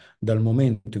cartolina, dal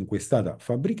momento in cui è stata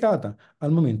fabbricata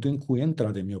al momento in cui è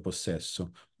entrata in mio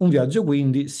possesso. Un viaggio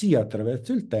quindi sia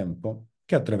attraverso il tempo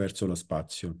che attraverso lo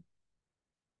spazio.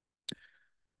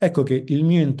 Ecco che il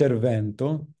mio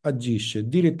intervento agisce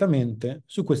direttamente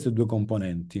su queste due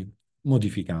componenti,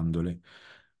 modificandole.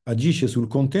 Agisce sul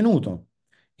contenuto,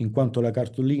 in quanto la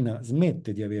cartolina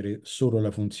smette di avere solo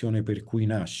la funzione per cui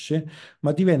nasce,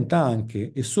 ma diventa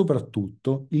anche e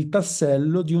soprattutto il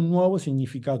tassello di un nuovo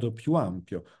significato più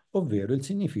ampio, ovvero il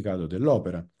significato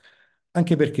dell'opera.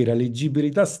 Anche perché la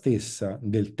leggibilità stessa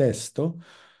del testo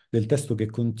che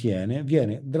contiene,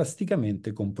 viene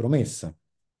drasticamente compromessa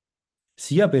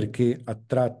sia perché a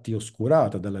tratti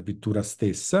oscurata dalla pittura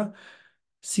stessa,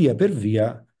 sia per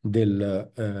via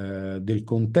del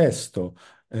contesto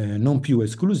non più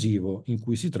esclusivo in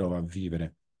cui si trova a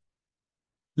vivere.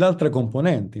 L'altra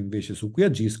componente invece su cui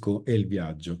agisco è il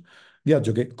viaggio.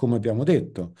 Viaggio che, come abbiamo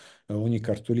detto, ogni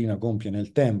cartolina compie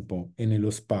nel tempo e nello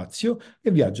spazio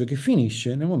e viaggio che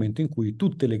finisce nel momento in cui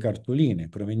tutte le cartoline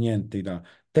provenienti da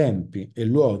tempi e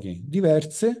luoghi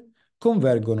diverse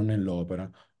convergono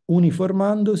nell'opera,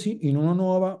 uniformandosi in una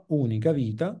nuova unica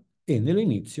vita e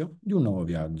nell'inizio di un nuovo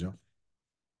viaggio.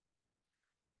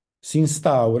 Si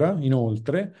instaura,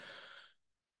 inoltre,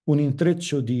 un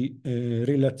intreccio di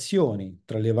relazioni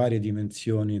tra le varie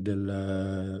dimensioni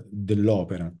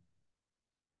dell'opera,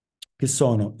 che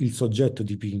sono il soggetto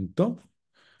dipinto,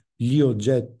 gli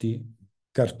oggetti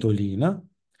cartolina,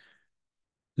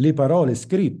 le parole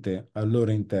scritte al loro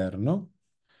interno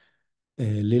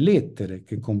le lettere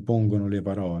che compongono le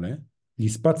parole, gli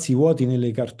spazi vuoti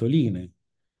nelle cartoline,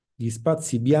 gli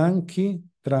spazi bianchi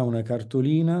tra una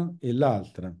cartolina e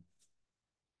l'altra,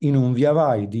 in un via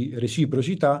vai di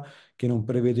reciprocità che non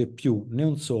prevede più né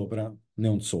un sopra né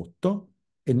un sotto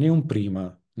e né un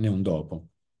prima né un dopo.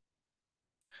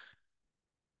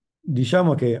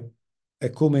 Diciamo che è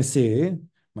come se,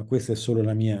 ma questa è solo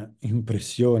la mia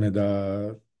impressione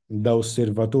da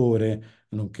osservatore,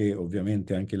 nonché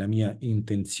ovviamente anche la mia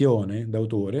intenzione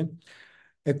d'autore,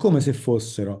 è come se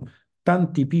fossero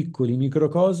tanti piccoli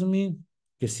microcosmi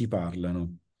che si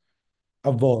parlano.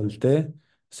 A volte,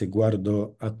 se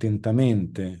guardo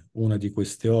attentamente una di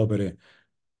queste opere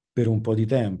per un po' di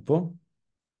tempo,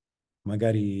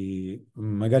 magari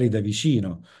da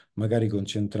vicino, magari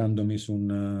concentrandomi su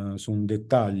un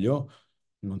dettaglio,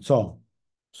 non so,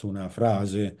 su una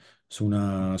frase, su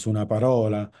una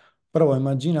parola, provo a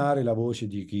immaginare la voce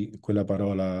di chi quella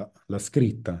parola l'ha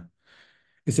scritta.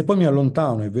 E se poi mi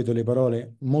allontano e vedo le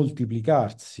parole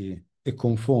moltiplicarsi e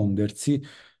confondersi,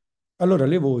 allora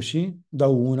le voci da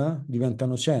una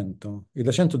diventano 100 e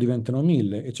da 100 diventano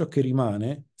 1000 e ciò che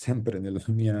rimane, sempre nella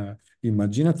mia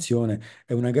immaginazione,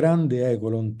 è una grande eco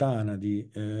lontana di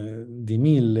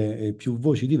 1000 e più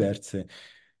voci diverse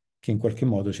che in qualche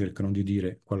modo cercano di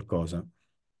dire qualcosa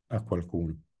a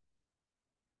qualcuno.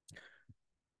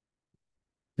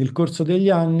 Nel corso degli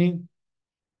anni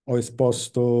ho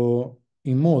esposto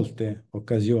in molte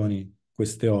occasioni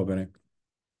queste opere,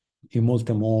 in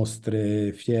molte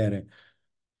mostre, fiere,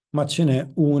 ma ce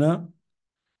n'è una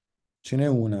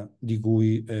di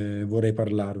cui vorrei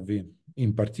parlarvi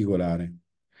in particolare.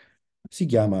 Si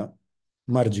chiama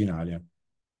Marginalia.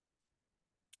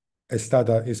 È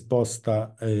stata è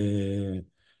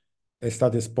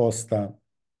stata esposta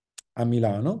a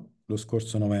Milano lo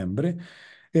scorso novembre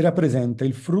e rappresenta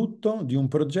il frutto di un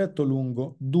progetto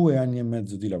lungo 2 anni e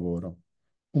mezzo di lavoro.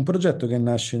 Un progetto che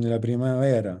nasce nella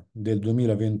primavera del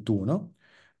 2021,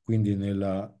 quindi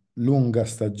nella lunga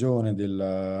stagione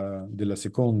della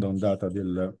seconda ondata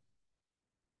della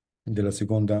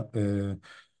seconda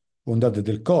ondata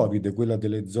del Covid, quella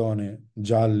delle zone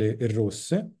gialle e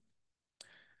rosse,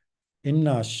 e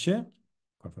nasce,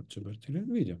 qua faccio partire il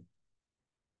video,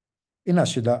 e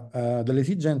nasce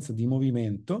dall'esigenza di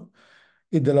movimento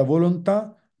e dalla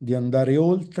volontà di andare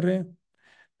oltre,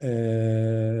 di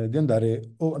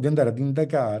andare ad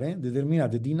indagare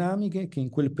determinate dinamiche che in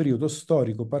quel periodo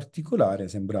storico particolare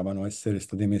sembravano essere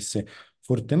state messe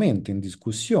fortemente in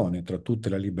discussione, tra tutte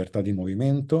la libertà di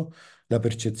movimento, la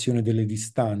percezione delle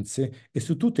distanze e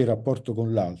su tutto il rapporto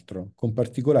con l'altro, con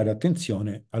particolare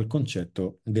attenzione al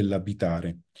concetto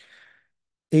dell'abitare.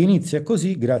 E inizia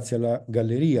così grazie alla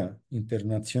Galleria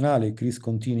Internazionale Chris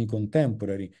Contini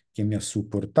Contemporary che mi ha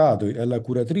supportato e alla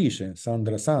curatrice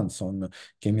Sandra Sanson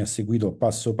che mi ha seguito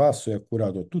passo passo e ha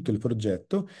curato tutto il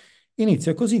progetto.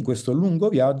 Inizia così questo lungo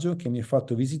viaggio che mi ha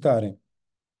fatto visitare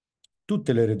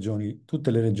tutte le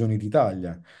regioni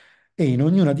d'Italia e in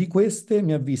ognuna di queste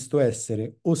mi ha visto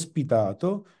essere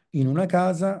ospitato in una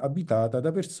casa abitata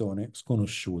da persone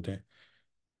sconosciute.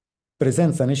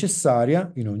 Presenza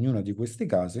necessaria in ognuna di queste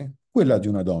case, quella di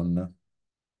una donna,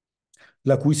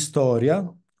 la cui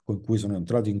storia, con cui sono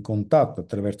entrato in contatto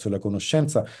attraverso la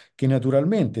conoscenza che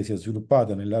naturalmente si è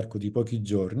sviluppata nell'arco di pochi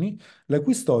giorni, la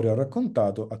cui storia ho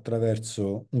raccontato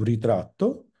attraverso un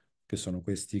ritratto, che sono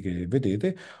questi che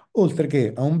vedete, oltre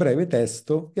che a un breve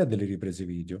testo e a delle riprese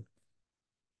video.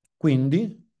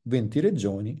 Quindi 20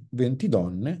 regioni, 20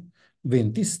 donne,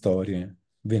 20 storie,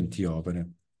 20 opere.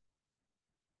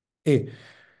 E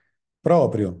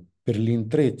proprio per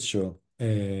l'intreccio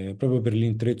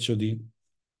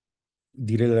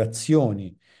di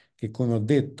relazioni che, come ho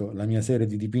detto, la mia serie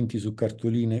di dipinti su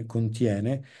cartoline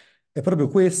contiene, è proprio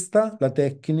questa la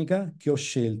tecnica che ho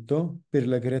scelto per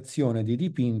la creazione dei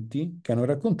dipinti che hanno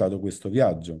raccontato questo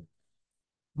viaggio,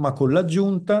 ma con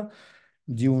l'aggiunta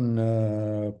di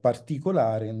un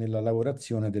particolare nella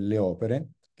lavorazione delle opere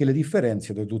che le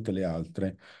differenzia da tutte le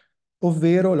altre,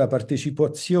 ovvero la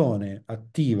partecipazione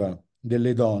attiva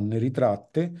delle donne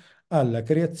ritratte alla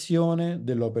creazione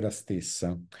dell'opera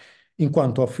stessa, in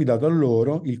quanto ho affidato a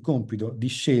loro il compito di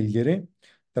scegliere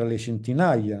tra le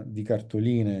centinaia di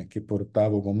cartoline che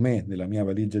portavo con me nella mia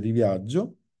valigia di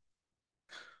viaggio,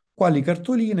 quali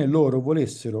cartoline loro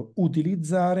volessero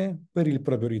utilizzare per il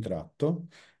proprio ritratto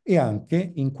e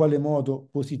anche in quale modo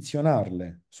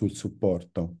posizionarle sul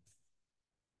supporto.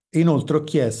 E inoltre ho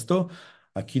chiesto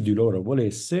a chi di loro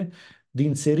volesse di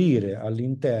inserire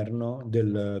all'interno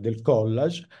del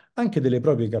collage anche delle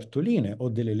proprie cartoline o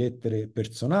delle lettere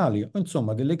personali, o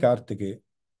insomma delle carte che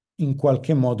in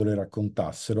qualche modo le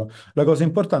raccontassero. La cosa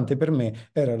importante per me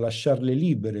era lasciarle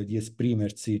libere di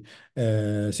esprimersi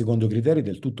secondo criteri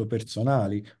del tutto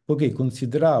personali, poiché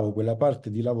consideravo quella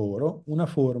parte di lavoro una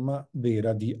forma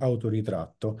vera di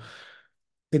autoritratto.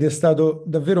 Ed è stato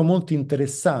davvero molto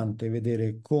interessante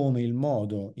vedere come il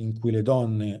modo in cui le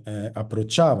donne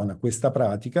approcciavano a questa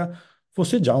pratica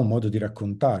fosse già un modo di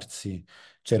raccontarsi.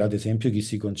 C'era ad esempio chi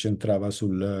si concentrava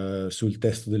sul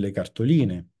testo delle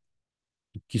cartoline,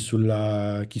 chi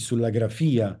sulla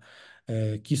grafia,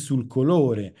 chi sul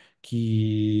colore,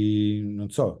 chi, non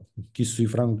so, sui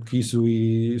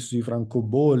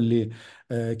francobolli,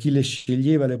 chi le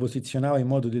sceglieva, le posizionava in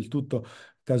modo del tutto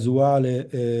casuale,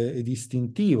 ed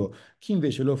istintivo, chi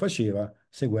invece lo faceva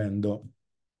seguendo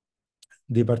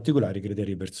dei particolari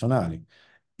criteri personali.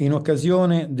 In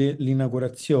occasione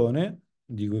dell'inaugurazione,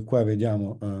 di cui qua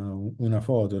vediamo una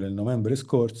foto del novembre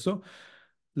scorso,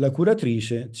 la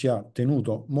curatrice ci ha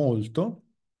tenuto molto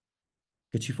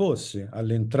che ci fosse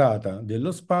all'entrata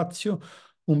dello spazio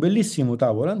un bellissimo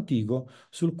tavolo antico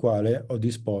sul quale ho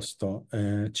disposto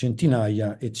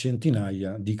centinaia e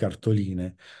centinaia di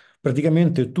cartoline,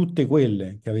 praticamente tutte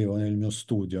quelle che avevo nel mio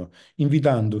studio,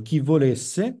 invitando chi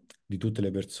volesse, di tutte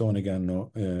le persone che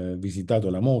hanno visitato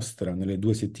la mostra nelle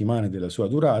 2 settimane della sua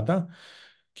durata,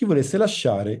 chi volesse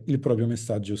lasciare il proprio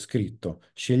messaggio scritto,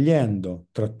 scegliendo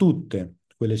tra tutte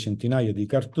quelle centinaia di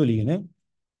cartoline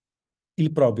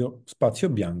il proprio spazio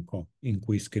bianco in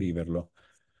cui scriverlo.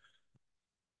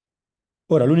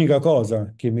 Ora, l'unica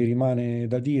cosa che mi rimane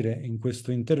da dire in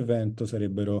questo intervento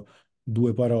sarebbero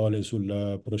 2 parole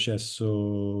sul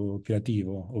processo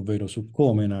creativo, ovvero su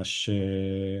come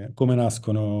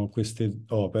nascono queste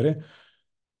opere.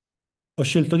 Ho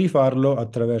scelto di farlo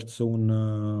attraverso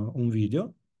un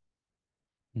video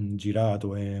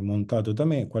girato e montato da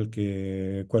me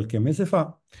qualche mese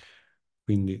fa,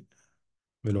 quindi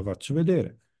ve lo faccio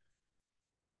vedere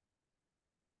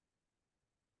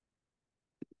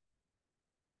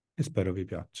e spero vi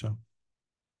piaccia.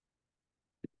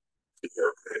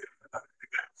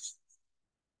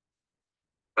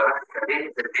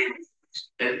 Praticamente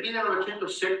nel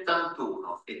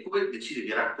 1971 e tu decidi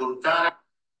di raccontare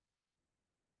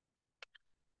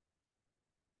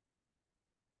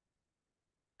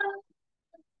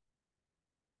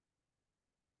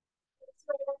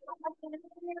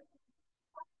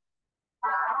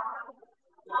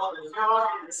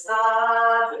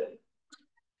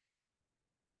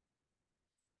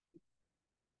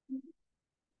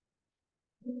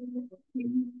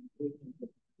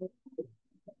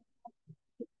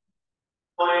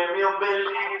poi il mio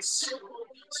bellissimo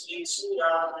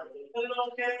sincerato,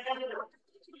 quello che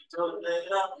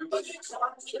tornerà al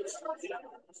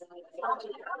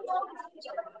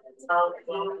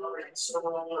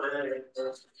sole.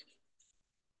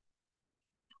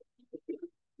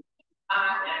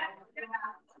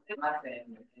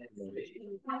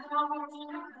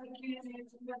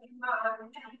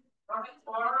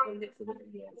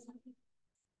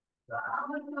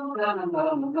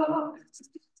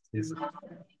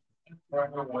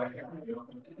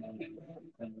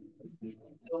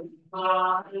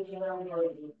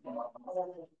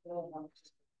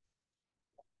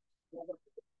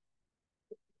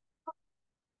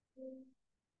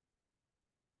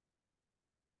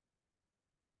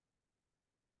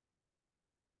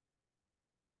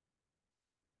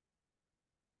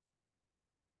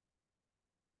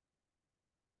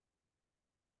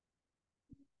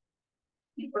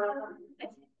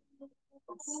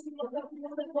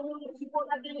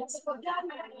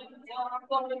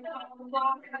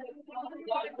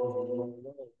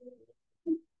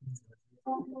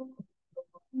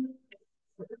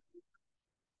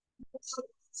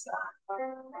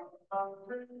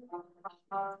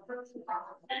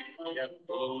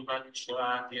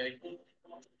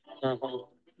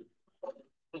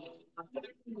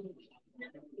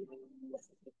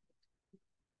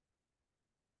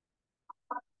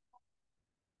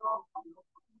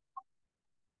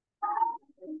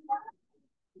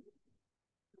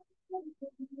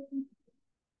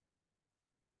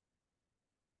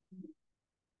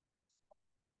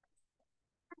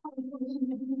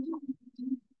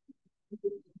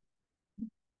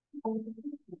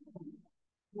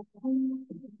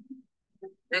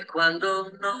 E quando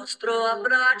il nostro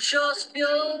abbraccio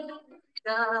sfiora,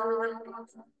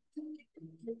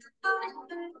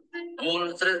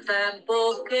 oltre il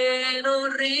tempo che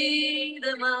non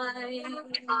ride mai,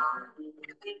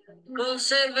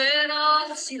 conserverò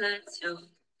il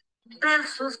silenzio del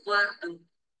suo sguardo,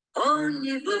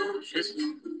 ogni voce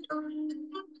sua.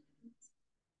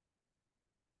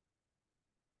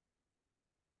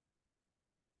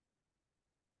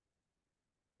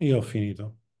 Io ho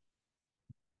finito.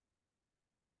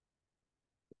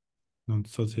 Non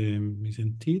so se mi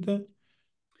sentite.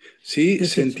 Sì, Sì, sì.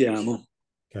 sentiamo.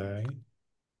 Ok.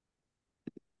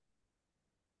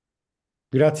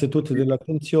 Grazie a tutti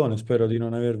dell'attenzione, spero di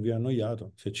non avervi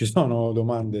annoiato. Se ci sono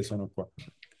domande, sono qua.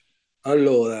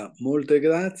 Allora, molte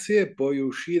grazie. Puoi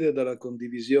uscire dalla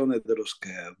condivisione dello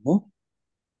schermo.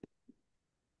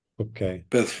 Ok.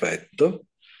 Perfetto.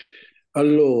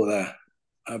 Allora,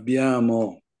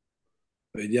 abbiamo,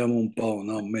 vediamo un po',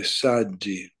 no?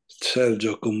 Messaggi.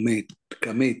 Sergio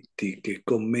Cametti che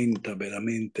commenta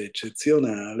veramente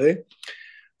eccezionale.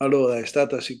 Allora, è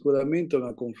stata sicuramente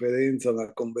una conferenza,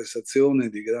 una conversazione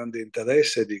di grande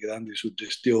interesse e di grandi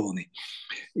suggestioni.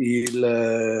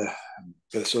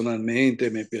 Personalmente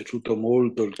mi è piaciuto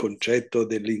molto il concetto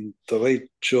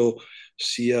dell'intreccio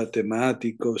sia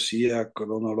tematico sia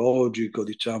cronologico,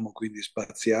 diciamo quindi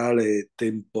spaziale e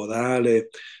temporale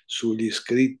sugli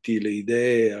scritti, le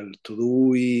idee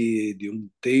altrui di un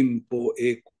tempo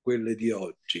e quelle di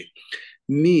oggi.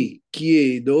 Mi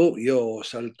chiedo, io ho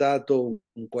saltato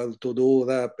un quarto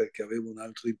d'ora perché avevo un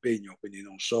altro impegno, quindi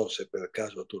non so se per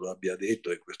caso tu lo abbia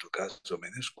detto, in questo caso me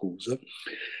ne scuso.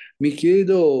 Mi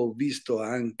chiedo, visto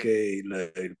anche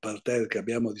il parterre che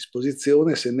abbiamo a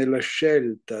disposizione, se nella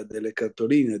scelta delle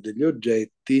cartoline e degli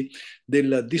oggetti,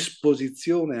 della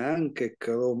disposizione anche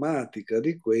cromatica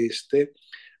di queste,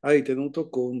 hai tenuto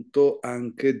conto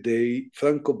anche dei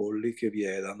francobolli che vi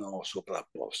erano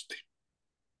sovrapposti.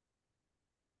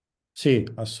 Sì,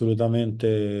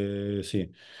 assolutamente sì.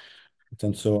 Nel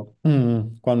senso,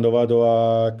 quando vado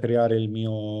a creare il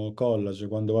mio collage,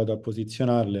 quando vado a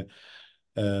posizionarle,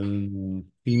 il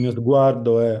mio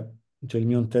sguardo è, cioè il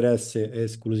mio interesse è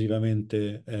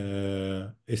esclusivamente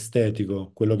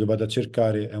estetico. Quello che vado a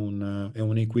cercare è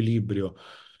un equilibrio.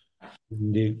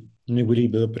 Quindi un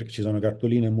equilibrio perché ci sono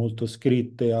cartoline molto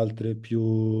scritte, altre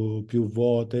più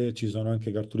vuote, ci sono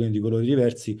anche cartoline di colori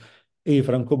diversi e i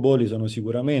francobolli sono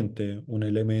sicuramente un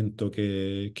elemento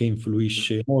che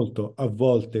influisce molto, a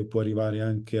volte può arrivare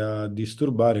anche a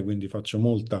disturbare, quindi faccio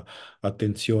molta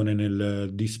attenzione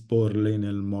nel disporli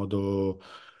nel modo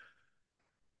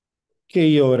che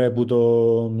io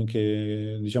reputo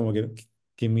che, diciamo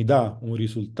che mi dà un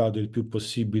risultato il più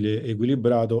possibile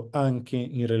equilibrato anche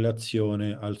in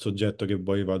relazione al soggetto che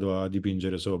poi vado a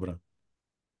dipingere sopra.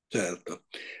 Certo,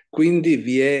 quindi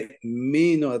vi è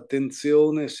meno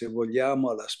attenzione, se vogliamo,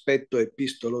 all'aspetto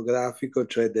epistolografico,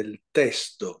 cioè del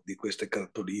testo di queste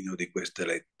cartoline o di queste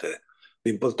lettere.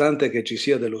 L'importante è che ci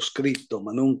sia dello scritto,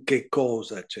 ma non che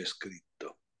cosa c'è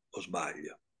scritto, o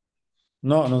sbaglio.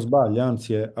 No, non sbaglia,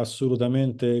 anzi è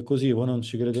assolutamente così. Voi non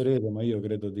ci crederete, ma io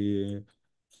credo di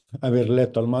aver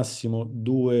letto al massimo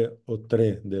due o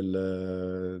tre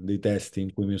dei testi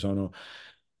in cui mi sono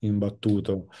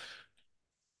imbattuto.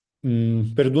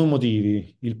 Per due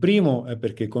motivi. Il primo è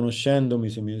perché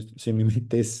conoscendomi, se mi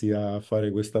mettessi a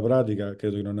fare questa pratica,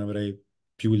 credo che non avrei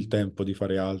più il tempo di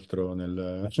fare altro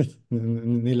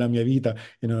nella mia vita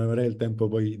e non avrei il tempo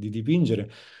poi di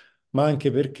dipingere, ma anche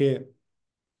perché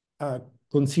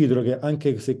considero che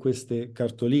anche se queste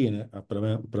cartoline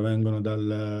provengono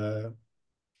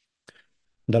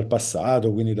dal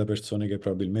passato, quindi da persone che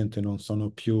probabilmente non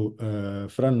sono più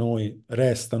fra noi,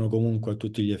 restano comunque a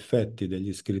tutti gli effetti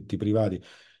degli scritti privati.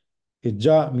 E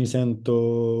già mi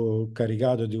sento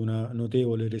caricato di una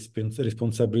notevole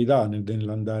responsabilità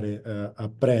nell'andare a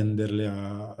prenderle,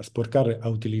 a sporcarle, a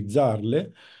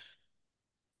utilizzarle,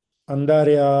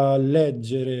 andare a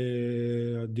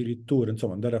leggere addirittura,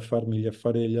 insomma, andare a farmi gli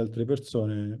affari delle altre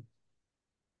persone,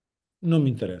 non mi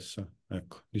interessa,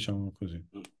 ecco, diciamo così.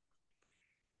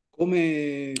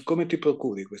 Come ti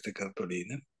procuri queste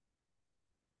cartoline?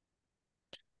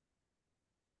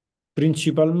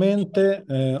 Principalmente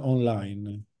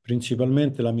online,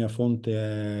 principalmente la mia fonte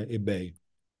è eBay.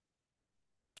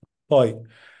 Poi,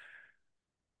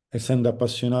 essendo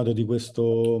appassionato di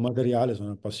questo materiale,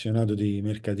 sono appassionato di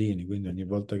mercatini, quindi ogni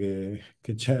volta che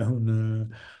c'è un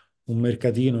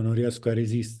mercatino non riesco a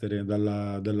resistere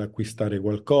dall'acquistare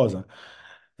qualcosa.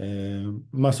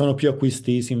 Ma sono più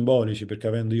acquisti simbolici perché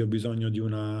avendo io bisogno di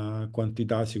una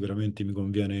quantità, sicuramente mi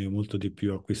conviene molto di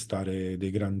più acquistare dei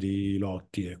grandi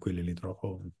lotti e quelli li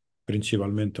trovo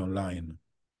principalmente online.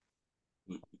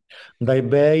 Da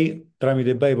eBay,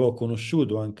 tramite eBay poi ho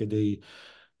conosciuto anche dei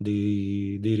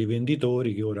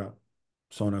rivenditori che ora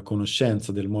sono a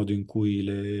conoscenza del modo in cui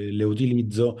le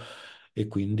utilizzo e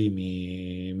quindi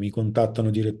mi contattano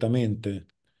direttamente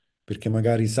perché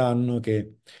magari sanno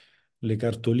che le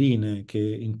cartoline che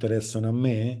interessano a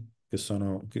me, che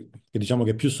diciamo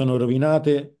che più sono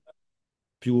rovinate,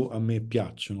 più a me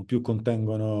piacciono, più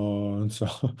contengono, non so,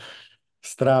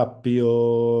 strappi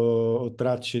o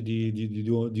tracce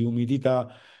di umidità,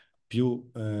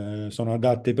 più sono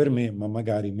adatte per me, ma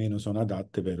magari meno sono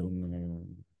adatte per un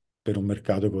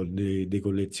mercato dei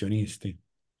collezionisti.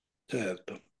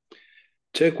 Certo.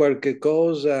 C'è qualche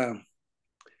cosa...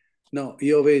 No,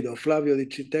 io vedo Flavio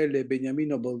Riccitelli e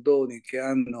Beniamino Bordoni che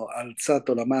hanno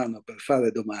alzato la mano per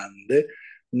fare domande.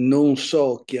 Non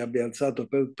so chi abbia alzato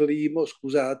per primo.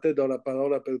 Scusate, do la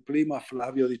parola per primo a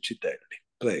Flavio Riccitelli.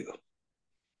 Prego.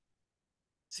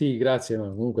 Sì, grazie,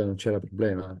 no, comunque non c'era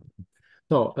problema.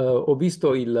 No, ho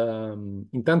visto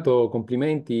intanto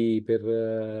complimenti per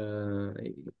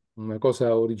una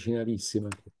cosa originalissima.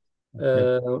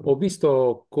 Ho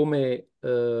visto come,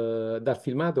 dal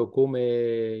filmato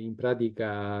come in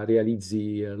pratica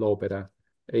realizzi l'opera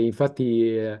e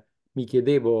infatti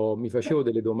mi facevo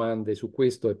delle domande su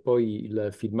questo e poi il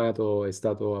filmato è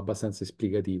stato abbastanza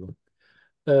esplicativo.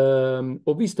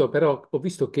 Ho visto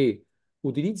che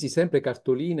utilizzi sempre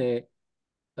cartoline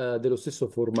dello stesso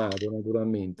formato,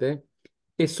 naturalmente,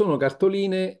 e sono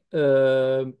cartoline,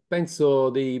 penso,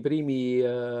 dei primi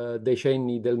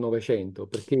decenni del Novecento,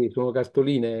 perché sono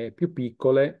cartoline più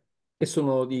piccole e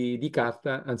sono di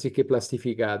carta anziché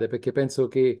plastificate, perché penso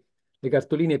che le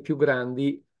cartoline più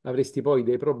grandi avresti poi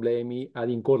dei problemi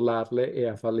ad incollarle e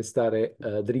a farle stare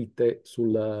dritte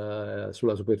sulla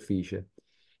superficie.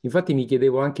 Infatti mi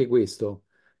chiedevo anche questo,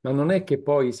 ma non è che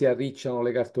poi si arricciano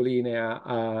le cartoline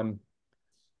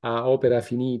a opera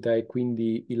finita e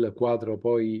quindi il quadro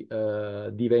poi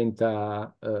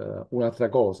diventa un'altra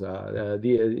cosa,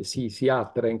 si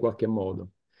altera in qualche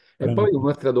modo. E poi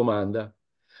un'altra domanda.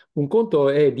 Un conto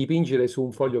è dipingere su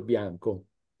un foglio bianco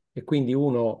e quindi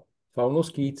uno fa uno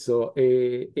schizzo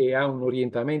e ha un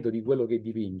orientamento di quello che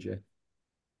dipinge.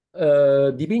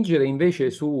 Dipingere invece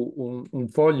su un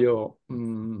foglio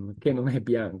che non è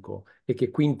bianco e che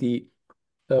quindi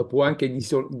può anche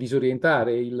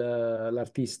disorientare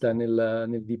l'artista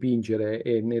nel dipingere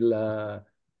e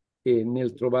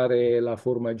nel trovare la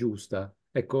forma giusta.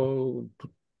 Ecco,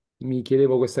 mi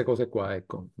chiedevo queste cose qua,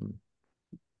 ecco.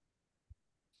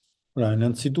 Allora,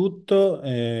 innanzitutto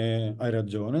hai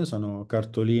ragione, sono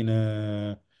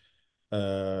cartoline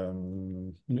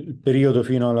il periodo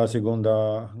fino alla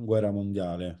seconda guerra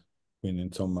mondiale, quindi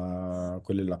insomma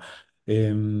quelle là.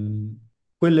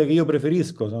 Quelle che io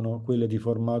preferisco sono quelle di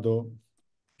formato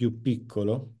più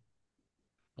piccolo,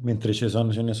 mentre ce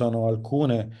ne sono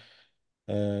alcune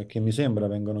che mi sembra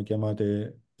vengono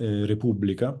chiamate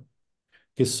Repubblica,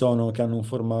 che hanno un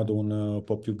formato un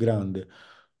po' più grande.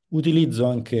 Utilizzo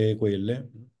anche quelle,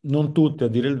 non tutte a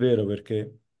dire il vero,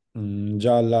 perché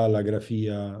già là la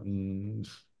grafia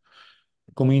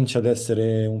comincia ad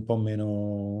essere un po'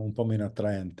 meno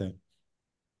attraente.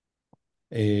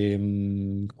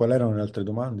 Quali erano le altre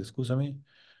domande? Scusami.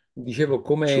 Dicevo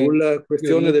come Sulla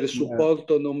questione del orienti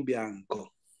supporto non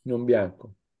bianco. non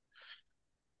bianco.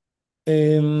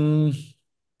 Ehm,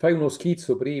 Fai uno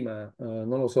schizzo prima,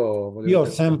 non lo so, volevo Io ho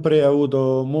capire. sempre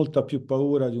avuto molta più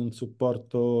paura di un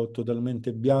supporto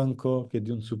totalmente bianco che di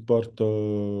un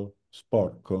supporto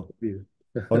sporco.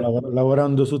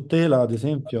 Lavorando su tela, ad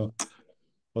esempio,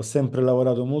 ho sempre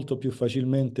lavorato molto più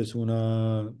facilmente su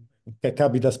una... che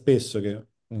capita spesso che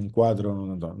un quadro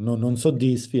non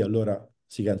soddisfi, allora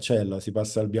si cancella, si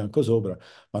passa al bianco sopra,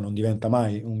 ma non diventa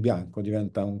mai un bianco,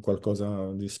 diventa un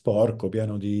qualcosa di sporco,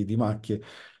 pieno di macchie.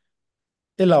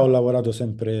 E là ho lavorato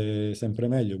sempre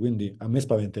meglio, quindi a me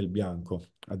spaventa il bianco,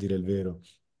 a dire il vero.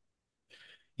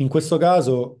 In questo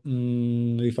caso,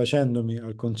 rifacendomi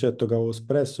al concetto che avevo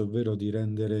espresso, ovvero di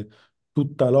rendere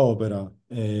tutta l'opera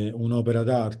un'opera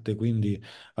d'arte, quindi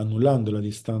annullando la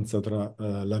distanza tra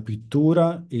la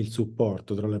pittura e il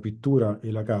supporto, tra la pittura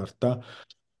e la carta,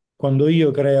 quando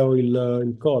io creo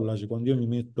il collage, quando io mi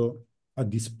metto a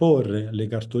disporre le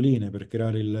cartoline per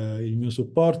creare il mio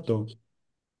supporto,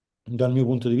 dal mio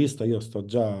punto di vista, io sto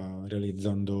già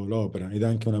realizzando l'opera ed è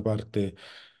anche una parte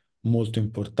molto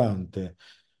importante.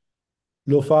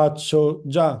 Lo faccio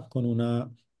già con una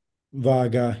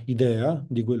vaga idea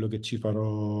di quello che ci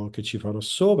farò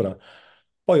sopra.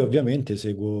 Poi ovviamente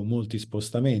seguo molti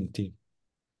spostamenti.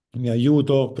 Mi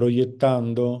aiuto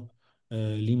proiettando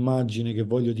l'immagine che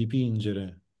voglio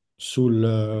dipingere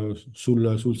sul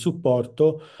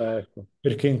supporto, Ecco.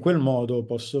 perché in quel modo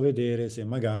posso vedere se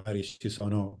magari ci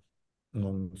sono,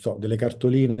 non so, delle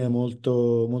cartoline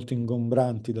molto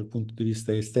ingombranti dal punto di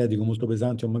vista estetico, molto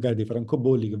pesanti, o magari dei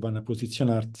francobolli che vanno a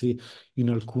posizionarsi in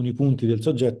alcuni punti del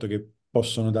soggetto che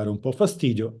possono dare un po'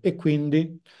 fastidio e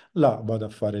quindi là vado a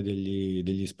fare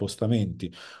degli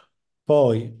spostamenti.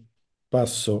 Poi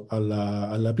passo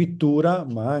alla pittura,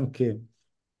 ma anche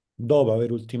dopo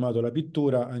aver ultimato la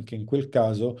pittura, anche in quel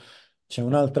caso c'è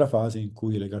un'altra fase in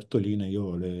cui le cartoline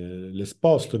io le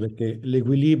sposto perché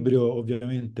l'equilibrio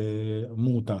ovviamente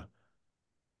muta.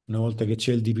 Una volta che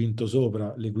c'è il dipinto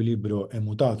sopra, l'equilibrio è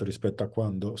mutato rispetto a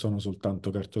quando sono soltanto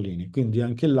cartolini. Quindi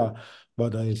anche là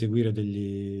vado a eseguire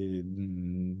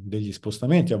degli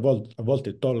spostamenti. A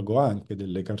volte tolgo anche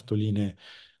delle cartoline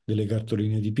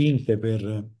dipinte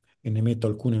e ne metto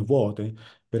alcune vuote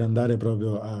per andare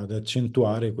proprio ad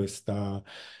accentuare questa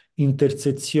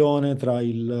intersezione tra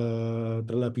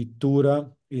la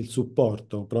pittura e il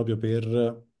supporto, proprio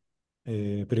per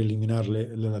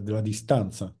eliminare la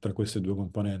distanza tra queste due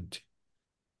componenti.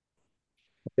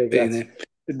 Ok, grazie. Bene,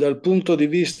 dal punto di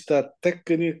vista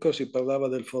tecnico si parlava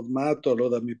del formato,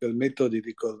 allora mi permetto di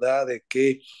ricordare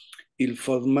che il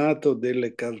formato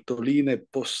delle cartoline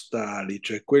postali,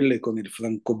 cioè quelle con il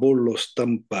francobollo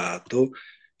stampato,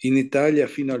 in Italia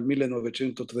fino al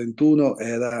 1931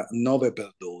 era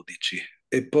 9x12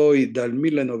 e poi dal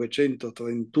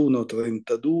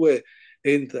 1931-32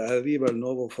 arriva il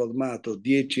nuovo formato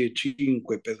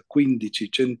 10,5 x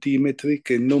 15 centimetri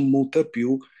che non muta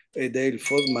più ed è il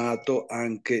formato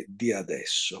anche di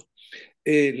adesso.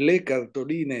 E le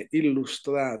cartoline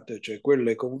illustrate, cioè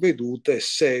quelle con vedute,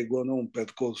 seguono un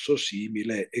percorso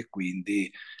simile e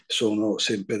quindi sono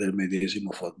sempre del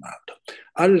medesimo formato.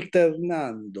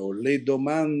 Alternando le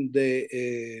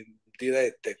domande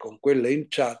dirette con quelle in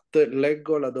chat,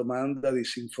 leggo la domanda di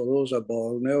Sinforosa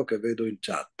Borneo che vedo in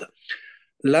chat.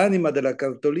 L'anima della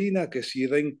cartolina che si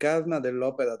reincarna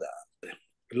nell'opera d'arte,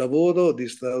 lavoro di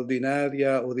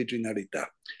straordinaria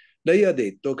originalità. Lei ha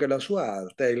detto che la sua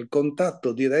arte è il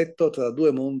contatto diretto tra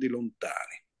due mondi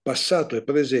lontani, passato e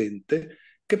presente,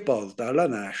 che porta alla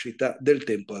nascita del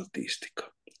tempo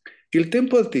artistico. Il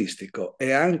tempo artistico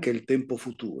è anche il tempo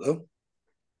futuro?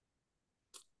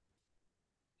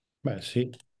 Beh, sì,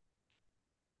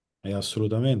 è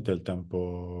assolutamente il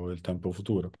tempo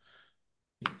futuro.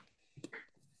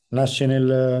 Nasce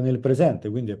nel presente,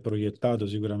 quindi è proiettato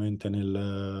sicuramente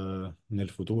nel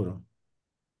futuro.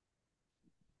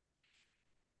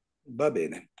 Va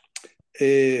bene.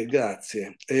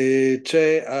 Grazie.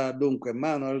 C'è dunque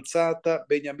mano alzata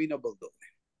Beniamino Bordoni.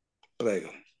 Prego.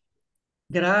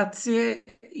 Grazie,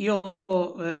 io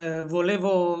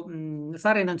volevo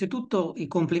fare innanzitutto i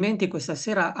complimenti questa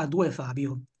sera a due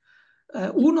Fabio.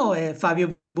 Uno è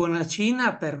Fabio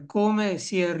Bonacina per come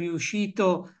si è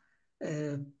riuscito,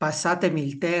 passatemi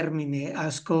il termine, a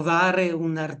scovare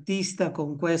un artista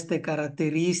con queste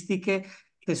caratteristiche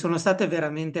che sono state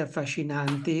veramente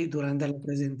affascinanti durante la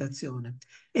presentazione.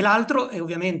 E l'altro è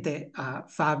ovviamente a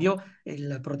Fabio,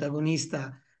 il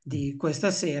protagonista di questa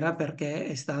sera, perché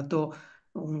è stata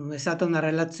una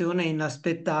relazione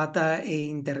inaspettata e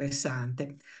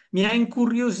interessante. Mi ha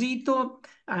incuriosito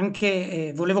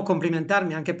anche, volevo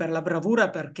complimentarmi anche per la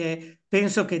bravura perché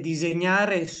penso che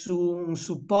disegnare su un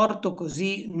supporto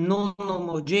così non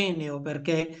omogeneo,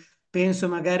 perché penso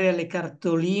magari alle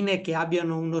cartoline che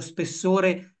abbiano uno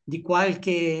spessore di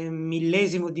qualche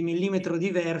millesimo di millimetro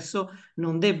diverso,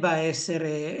 non debba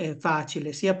essere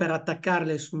facile, sia per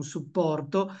attaccarle su un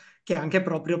supporto che anche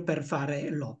proprio per fare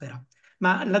l'opera.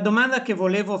 Ma la domanda che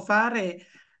volevo fare,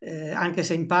 anche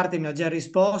se in parte mi ha già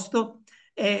risposto,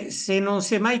 è se non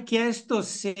si è mai chiesto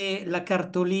se la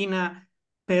cartolina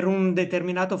per un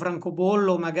determinato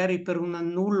francobollo, magari per un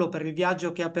annullo, per il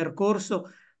viaggio che ha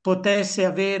percorso, potesse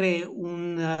avere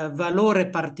un valore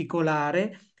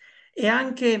particolare e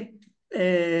anche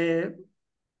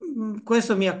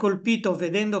questo mi ha colpito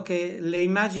vedendo che le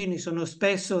immagini sono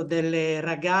spesso delle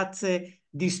ragazze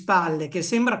di spalle che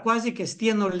sembra quasi che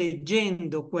stiano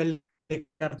leggendo quelle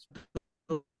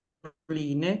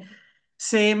cartoline,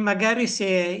 se magari si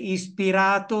è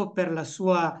ispirato per la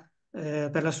sua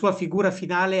figura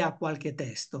finale a qualche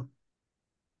testo.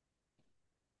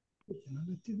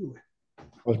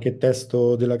 Qualche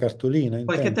testo della cartolina,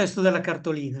 Qualche intendi? testo della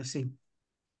cartolina, sì.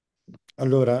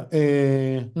 Allora,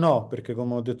 no, perché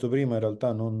come ho detto prima, in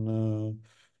realtà non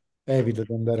evito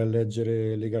di andare a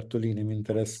leggere le cartoline, mi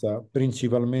interessa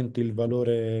principalmente il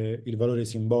valore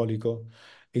simbolico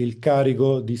e il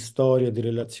carico di storie e di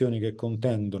relazioni che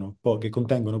contengono poi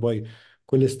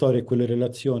quelle storie e quelle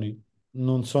relazioni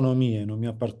non sono mie, non mi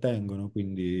appartengono,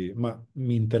 quindi, ma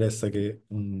mi interessa che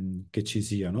ci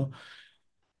siano.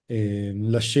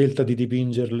 La scelta di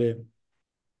dipingerle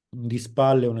di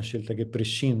spalle è una scelta che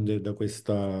prescinde da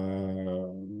questa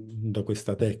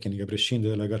tecnica, prescinde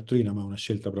dalla cartolina, ma è una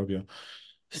scelta proprio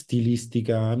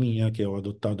stilistica mia che ho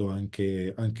adottato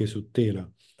anche su tela.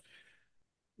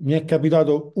 Mi è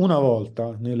capitato una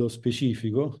volta nello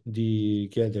specifico di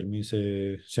chiedermi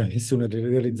se avessi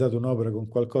realizzato un'opera con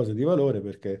qualcosa di valore,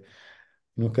 perché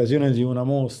in occasione di una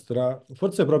mostra,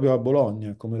 forse proprio a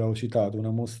Bologna, come l'avevo citato,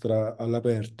 una mostra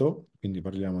all'aperto, quindi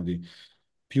parliamo di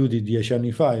più di 10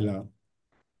 anni fa, e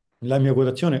la mia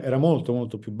quotazione era molto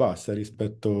molto più bassa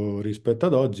rispetto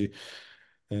ad oggi.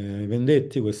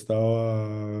 Vendetti questa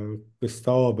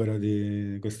opera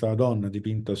di questa donna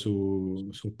dipinta su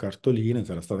cartoline,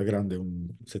 sarà stata grande un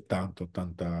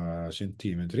 70-80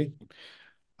 centimetri,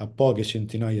 a poche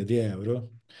centinaia di euro.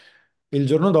 E il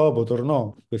giorno dopo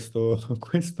tornò questo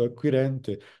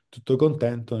acquirente tutto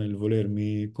contento nel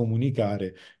volermi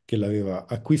comunicare che l'aveva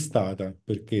acquistata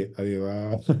perché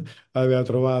aveva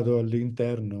trovato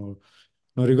all'interno,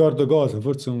 non ricordo cosa,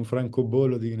 forse un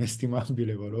francobollo di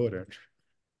inestimabile valore.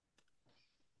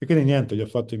 E quindi niente, gli ho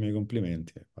fatto i miei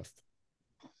complimenti e basta.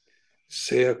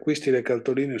 Se acquisti le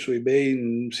cartoline su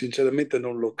eBay, sinceramente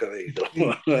non lo credo.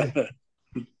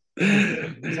 Sì,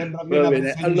 mi sembra Va piena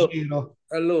bene, presa in giro.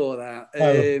 allora,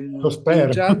 Lo in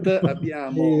spero. chat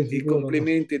abbiamo Sì, i sicuro.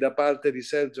 complimenti da parte di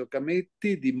Sergio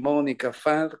Cametti, di Monica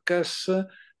Farcas,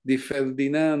 di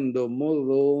Ferdinando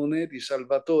Morrone, di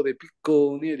Salvatore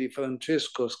Picconi e di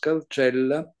Francesco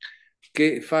Scarcella,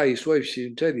 che fa i suoi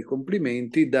sinceri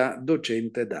complimenti da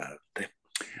docente d'arte.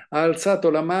 Ha alzato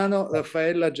la mano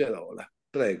Raffaella Gerola.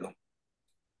 Prego.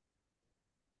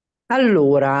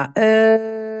 Allora,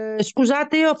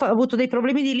 scusate, io ho avuto dei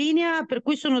problemi di linea, per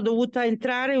cui sono dovuta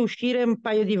entrare e uscire un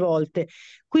paio di volte.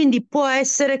 Quindi può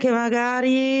essere che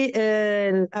magari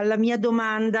alla mia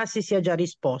domanda si sia già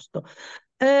risposto.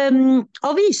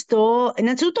 Ho visto,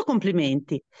 innanzitutto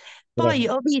complimenti, poi Grazie.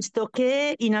 ho visto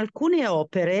che in alcune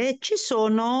opere ci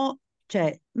sono,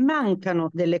 cioè mancano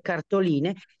delle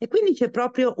cartoline e quindi c'è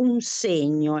proprio un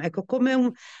segno, ecco, come un,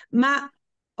 ma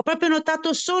ho proprio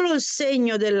notato solo il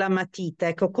segno della matita,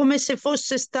 ecco, come se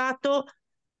fosse stato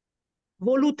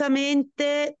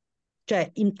volutamente, cioè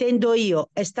intendo io,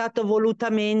 è stato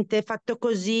volutamente fatto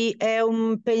così, è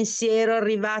un pensiero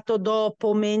arrivato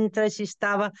dopo mentre si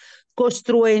stava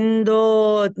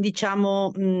costruendo,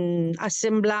 diciamo,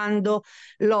 assemblando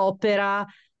l'opera.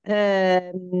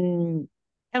 È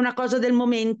una cosa del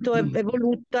momento, è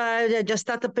voluta, è già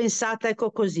stata pensata,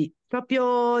 ecco così.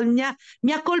 Proprio mi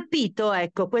ha colpito,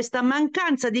 ecco, questa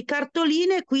mancanza di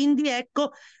cartoline, quindi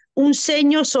ecco un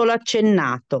segno solo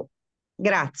accennato.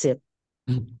 Grazie.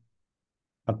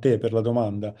 A te per la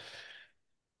domanda.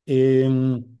 È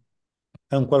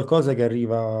un qualcosa che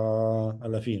arriva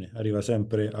alla fine, arriva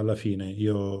sempre alla fine.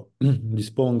 Io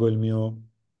dispongo il mio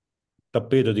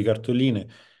tappeto di cartoline,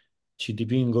 ci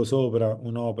dipingo sopra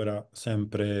un'opera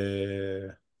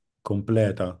sempre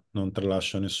completa, non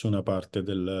tralascio nessuna parte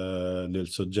del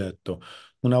soggetto.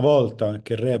 Una volta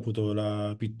che reputo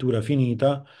la pittura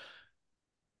finita,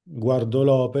 guardo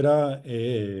l'opera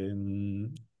e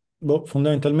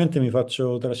fondamentalmente mi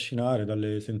faccio trascinare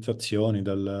dalle sensazioni,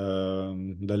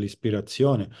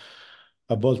 dall'ispirazione.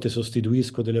 A volte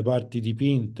sostituisco delle parti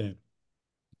dipinte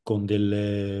con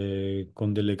delle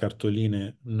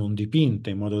cartoline non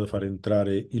dipinte in modo da far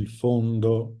entrare il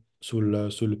fondo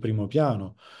sul primo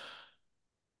piano.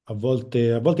 A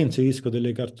volte inserisco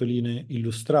delle cartoline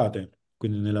illustrate,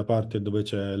 quindi nella parte dove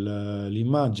c'è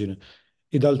l'immagine,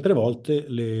 ed altre volte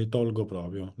le tolgo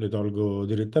proprio, le tolgo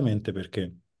direttamente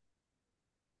perché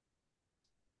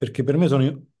per me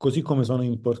sono, così come sono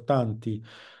importanti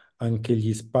anche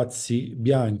gli spazi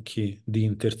bianchi di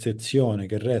intersezione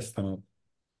che restano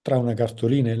tra una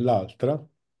cartolina e l'altra,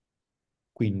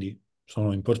 quindi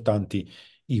sono importanti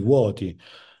i vuoti.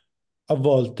 A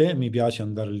volte mi piace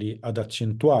andarli ad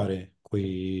accentuare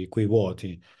quei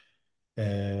vuoti,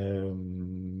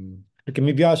 perché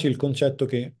mi piace il concetto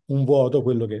che un vuoto,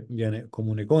 quello che viene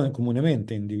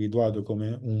comunemente individuato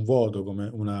come un vuoto, come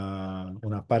una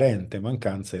apparente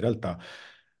mancanza, in realtà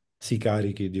si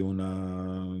carichi di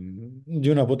una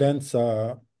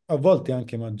potenza a volte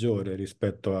anche maggiore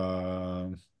rispetto a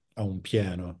un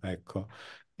pieno, ecco.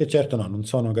 E certo no, non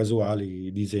sono casuali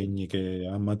i disegni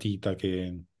a matita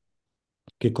che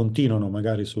continuano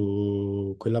magari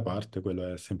su quella parte,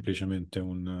 quello è semplicemente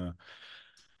un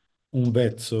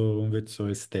vezzo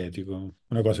estetico,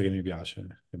 una cosa che mi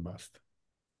piace e basta.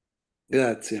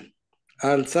 Grazie.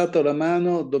 Ha alzato la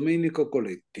mano Domenico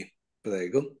Coletti.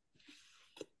 Prego.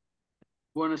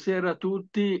 Buonasera a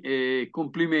tutti e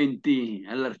complimenti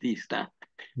all'artista,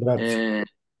 Grazie. eh,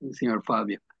 signor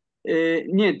Fabio.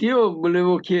 Niente, io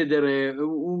volevo chiedere,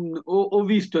 ho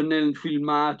visto nel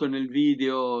filmato, nel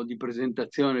video di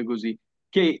presentazione così,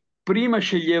 che prima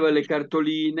sceglieva le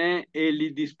cartoline e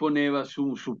li disponeva su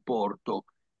un supporto.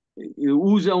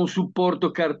 Usa un supporto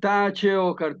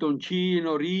cartaceo,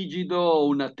 cartoncino, rigido o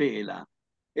una tela.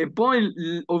 E poi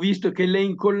ho visto che le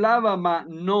incollava, ma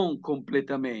non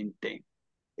completamente.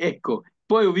 Ecco,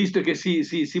 poi ho visto che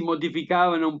si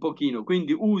modificavano un pochino,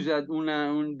 quindi usa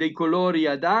dei colori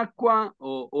ad acqua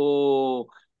o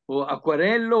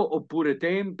acquarello oppure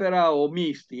tempera o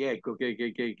misti, ecco.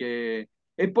 E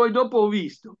poi dopo ho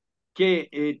visto che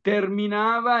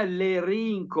terminava, le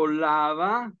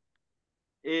rincollava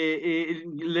e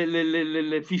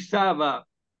le fissava,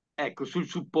 ecco, sul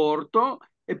supporto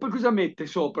e poi cosa mette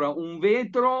sopra? Un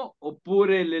vetro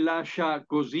oppure le lascia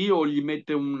così o gli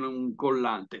mette un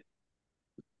collante?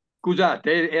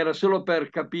 Scusate, era solo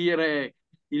per capire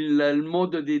il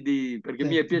modo perché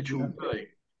mi è Tecnica. piaciuto.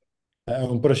 È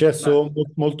un Ma- processo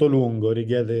molto lungo,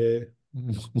 richiede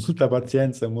molta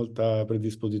pazienza e molta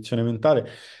predisposizione mentale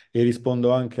e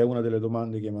rispondo anche a una delle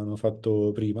domande che mi hanno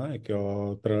fatto prima e che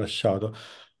ho tralasciato.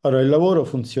 Allora, il lavoro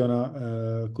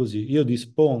funziona così. Io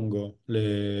dispongo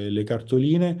le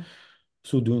cartoline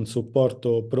su di un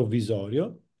supporto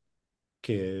provvisorio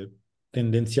che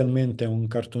tendenzialmente è un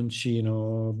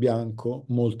cartoncino bianco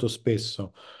molto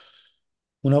spesso.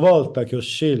 Una volta che ho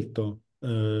scelto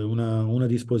una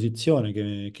disposizione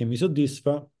che mi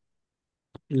soddisfa,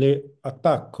 le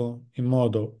attacco in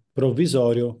modo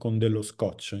provvisorio con dello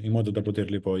scotch, in modo da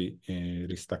poterle poi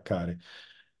ristaccare.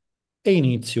 E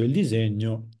inizio il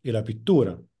disegno e la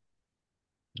pittura.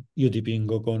 Io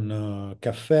dipingo con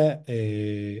caffè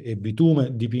e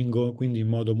bitume, dipingo quindi in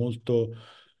modo molto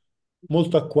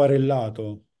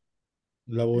acquarellato.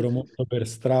 Lavoro sì, sì. molto per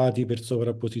strati, per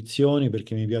sovrapposizioni,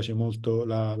 perché mi piace molto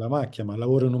la macchia, ma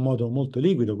lavoro in un modo molto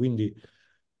liquido, quindi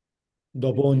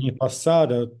dopo ogni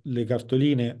passata le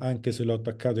cartoline, anche se le ho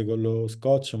attaccate con lo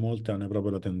scotch, molte hanno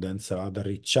proprio la tendenza ad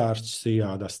arricciarsi,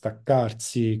 ad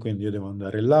staccarsi, quindi io devo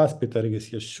andare là, aspettare che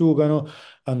si asciugano,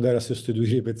 andare a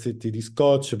sostituire i pezzetti di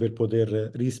scotch per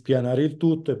poter rispianare il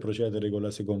tutto e procedere con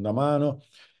la seconda mano.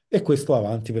 E questo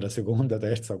avanti per la seconda,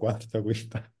 terza, quarta,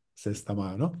 quinta, sesta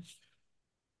mano.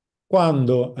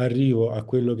 Quando arrivo a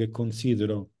quello che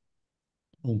considero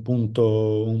un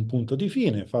punto di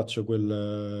fine, faccio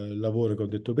quel lavoro che ho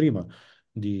detto prima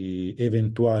di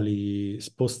eventuali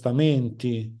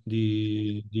spostamenti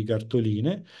di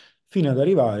cartoline fino ad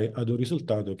arrivare ad un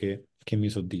risultato che mi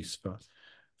soddisfa,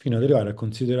 fino ad arrivare a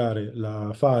considerare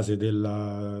la fase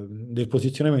del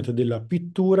posizionamento della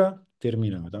pittura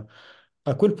terminata.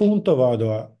 A quel punto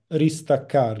vado a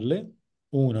ristaccarle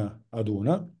una ad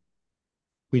una,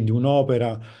 quindi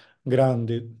un'opera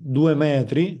grande 2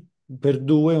 metri per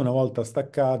due, una volta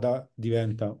staccata,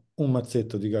 diventa un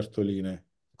mazzetto di cartoline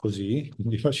così,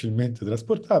 quindi facilmente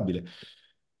trasportabile.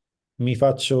 Mi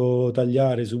faccio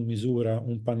tagliare su misura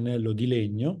un pannello di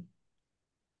legno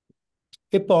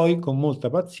e poi con molta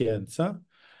pazienza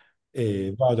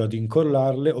vado ad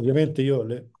incollarle. Ovviamente io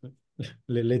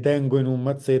le tengo in un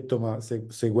mazzetto, ma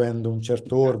seguendo un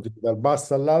certo ordine, dal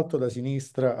basso all'alto, da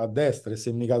sinistra a destra, e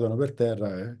se mi cadono per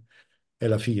terra è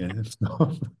la fine. Insomma.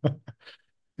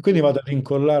 E quindi vado ad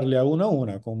incollarle a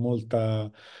una con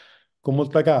molta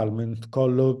calma.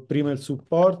 Incollo prima il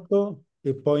supporto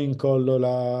e poi incollo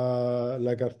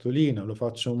la cartolina. Lo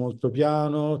faccio molto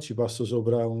piano, ci passo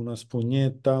sopra una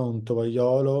spugnetta, un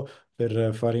tovagliolo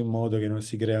per fare in modo che non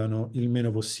si creano il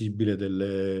meno possibile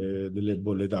delle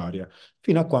bolle d'aria,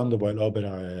 fino a quando poi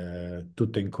l'opera è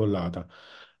tutta incollata.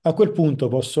 A quel punto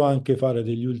posso anche fare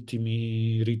degli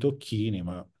ultimi ritocchini,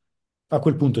 ma a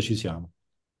quel punto ci siamo.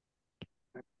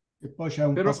 E poi c'è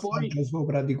un Però poi passaggio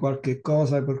sopra di qualche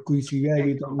cosa per cui si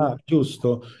evita ecco, Ah,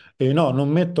 giusto. No, non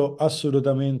metto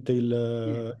assolutamente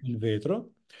il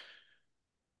vetro.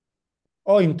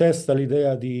 Ho in testa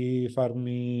l'idea di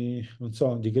farmi, non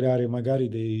so, di creare magari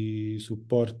dei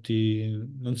supporti,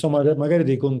 non so, magari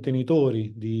dei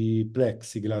contenitori di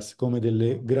plexiglass come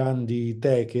delle grandi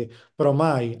teche, però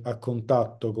mai a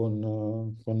contatto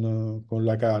con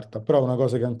la carta. Però è una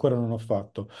cosa che ancora non ho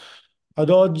fatto. Ad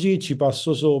oggi ci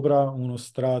passo sopra uno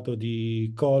strato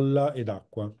di colla ed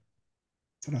acqua.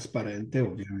 trasparente,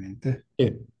 ovviamente.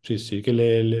 Sì, sì, che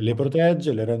le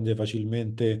protegge, le rende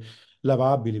facilmente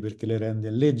lavabili perché le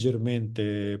rende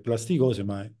leggermente plasticose,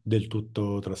 ma è del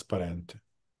tutto trasparente.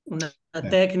 una Eh,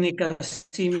 tecnica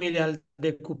simile al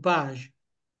decoupage.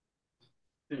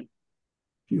 sì.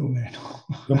 più o meno.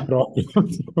 Non proprio.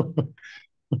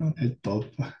 Non è il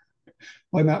top.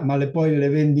 Poi, poi le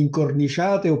vendi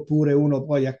incorniciate oppure uno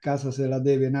poi a casa se la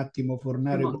deve un attimo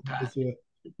fornare con Montare.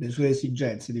 le sue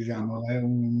esigenze, diciamo.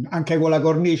 Anche con la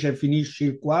cornice finisci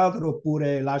il quadro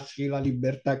oppure lasci la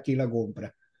libertà a chi la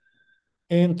compra.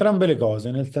 Entrambe le cose,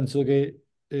 nel senso che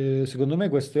secondo me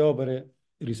queste opere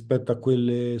rispetto a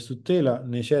quelle su tela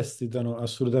necessitano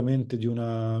assolutamente di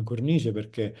una cornice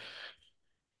perché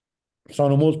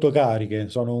sono molto cariche,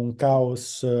 sono un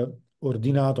caos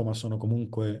ordinato, ma sono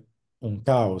comunque un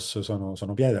caos,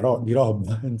 sono piene di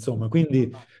roba, insomma,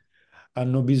 quindi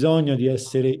hanno bisogno di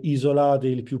essere isolate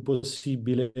il più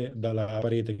possibile dalla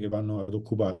parete che vanno ad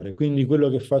occupare. Quindi quello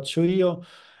che faccio io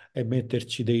è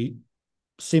metterci dei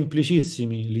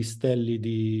semplicissimi listelli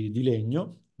di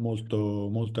legno, molto,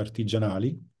 molto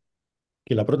artigianali,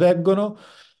 che la proteggono,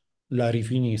 la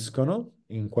rifiniscono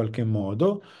in qualche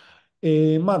modo,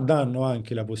 ma danno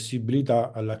anche la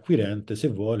possibilità all'acquirente, se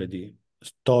vuole, di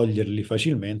toglierli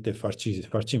facilmente e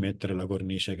farci mettere la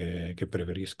cornice che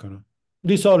preferiscono.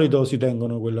 Di solito si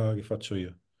tengono quella che faccio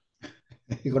io.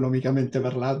 Economicamente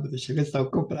parlando, dice questa ho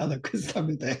comprato e questa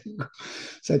mi tengo.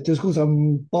 Senti, scusa,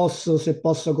 se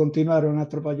posso continuare un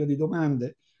altro paio di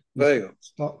domande, Prego.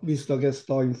 visto che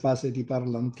sto in fase di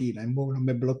parlantina e mo non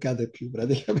mi bloccate più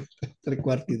praticamente 3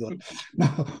 quarti d'ora.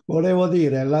 No, volevo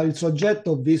dire, il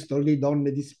soggetto ho visto lì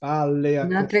donne di spalle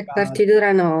No, tre accostate. quarti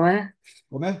d'ora no, eh?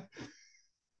 Com'è?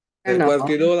 Per No.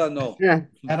 qualche ora no.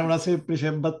 Era una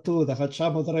semplice battuta,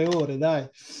 facciamo 3 ore, dai.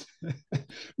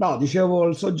 No, dicevo,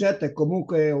 il soggetto è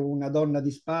comunque una donna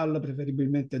di spalla,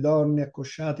 preferibilmente donne,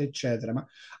 accosciate, eccetera, ma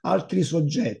altri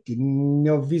soggetti, ne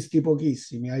ho visti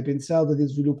pochissimi. Hai pensato di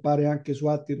sviluppare anche su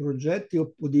altri progetti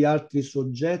o di altri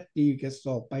soggetti, che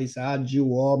so, paesaggi,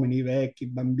 uomini, vecchi,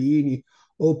 bambini,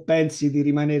 o pensi di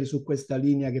rimanere su questa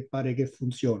linea che pare che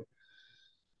funzioni?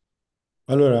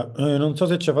 Allora, non so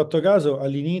se ci ha fatto caso,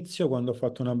 all'inizio, quando ho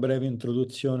fatto una breve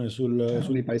introduzione C'erano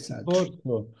sul i paesaggi.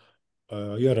 corso,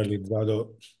 io ho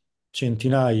realizzato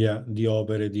centinaia di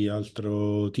opere di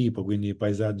altro tipo, quindi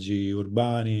paesaggi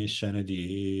urbani, scene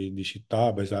di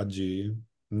città, paesaggi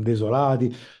desolati,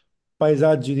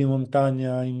 paesaggi di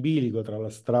montagna in bilico tra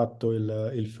l'astratto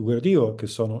e il figurativo, che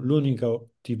sono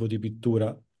l'unico tipo di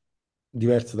pittura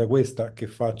diversa da questa che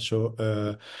faccio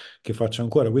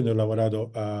ancora, quindi ho lavorato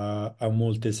a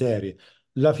molte serie.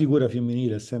 La figura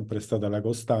femminile è sempre stata la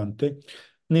costante.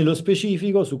 Nello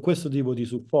specifico, su questo tipo di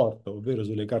supporto, ovvero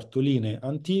sulle cartoline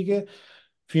antiche,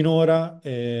 finora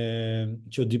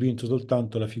ci ho dipinto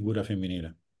soltanto la figura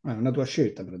femminile. È una tua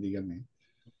scelta praticamente,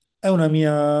 È una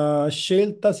mia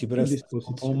scelta, si a presta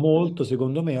disposizione. molto,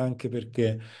 secondo me, anche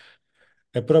perché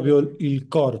è proprio il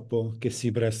corpo che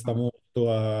si presta Ah,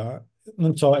 molto a...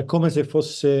 Non so, è come se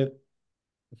fosse,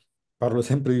 parlo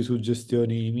sempre di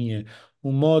suggestioni mie,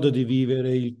 un modo di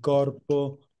vivere il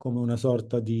corpo come una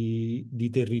sorta di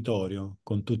territorio,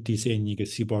 con tutti i segni che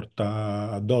si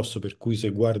porta addosso, per cui se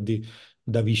guardi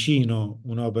da vicino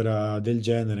un'opera del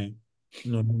genere,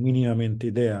 non ho minimamente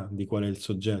idea di qual è il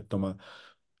soggetto, ma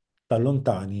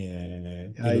t'allontani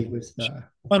e lo hai capisci.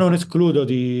 questa, Ma non escludo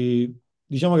di...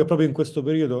 Diciamo che proprio in questo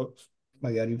periodo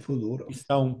magari in mi futuro.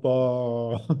 sta un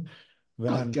po'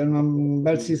 No, venendo che è un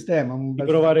bel sistema, un di bel,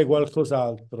 provare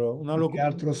qualcos'altro. più che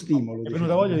altro No, stimolo, è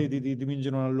venuta voglia diciamo. di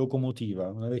dipingere una locomotiva,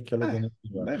 una vecchia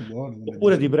locomotiva. Beh, buono come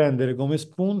Oppure di disegno. prendere come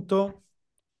spunto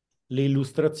le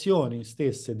illustrazioni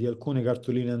stesse di alcune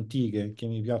cartoline antiche che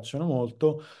mi piacciono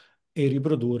molto e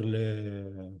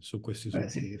riprodurle su questi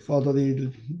supporti. Sì, foto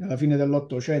della fine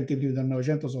dell'Ottocento, i primi del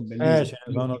Novecento sono Ce bellissime.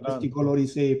 ne sono Questi tante. colori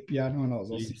seppia, no, no,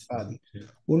 sono Sì, sì, sì, simpatici. sì, sì, sì.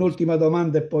 Un'ultima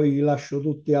domanda e poi lascio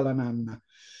tutti alla nanna.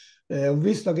 Ho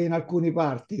visto che in alcune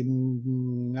parti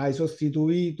hai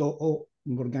sostituito o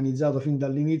organizzato fin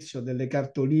dall'inizio delle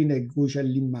cartoline in cui c'è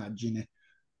l'immagine.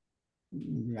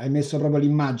 Hai messo proprio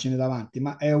l'immagine davanti,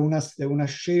 ma è una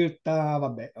scelta,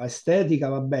 vabbè, estetica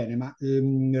va bene, ma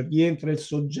rientra il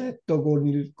soggetto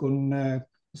non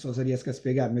so se riesco a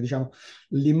spiegarmi, diciamo,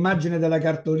 l'immagine della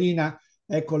cartolina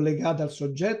è collegata al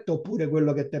soggetto oppure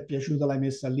quello che ti è piaciuto l'hai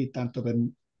messa lì tanto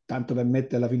per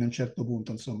metterla fino a un certo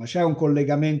punto, insomma, c'è un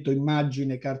collegamento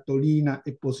immagine, cartolina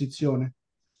e posizione?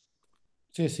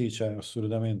 Sì, sì, c'è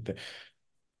assolutamente.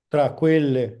 Tra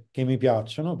quelle che mi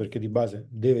piacciono, perché di base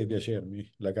deve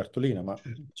piacermi la cartolina, ma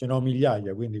Certo, ce n'ho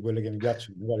migliaia, quindi quelle che mi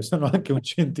piacciono, magari sono anche un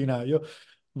centinaio,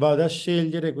 vado a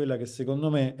scegliere quella che secondo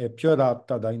me è più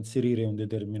adatta da inserire in un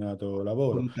determinato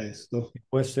lavoro. contesto.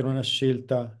 Può essere una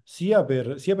scelta sia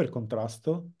per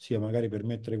contrasto, sia magari per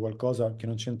mettere qualcosa che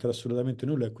non c'entra assolutamente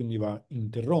nulla e quindi va a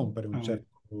interrompere un Ah,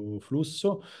 certo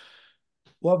flusso,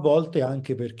 o a volte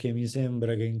anche perché mi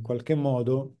sembra che in qualche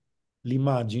modo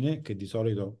l'immagine, che di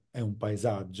solito è un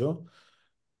paesaggio,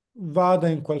 vada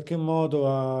in qualche modo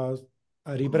a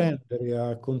riprendere,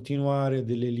 a continuare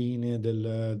delle linee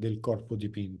del corpo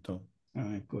dipinto.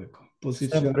 ecco, ecco,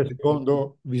 posizione. Sempre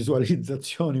secondo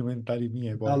visualizzazioni mentali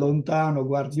mie, Da poi. lontano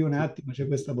guardi un attimo, cioè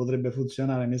questa potrebbe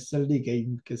funzionare messa lì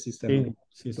che sistema Sì,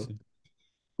 sì, perfetto. sì.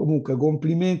 Comunque,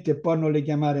 complimenti e poi non le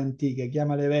chiamare antiche,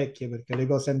 chiamale vecchie perché le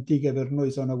cose antiche per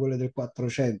noi sono quelle del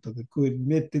 400, per cui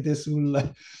mettete sul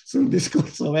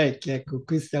discorso vecchie. Ecco,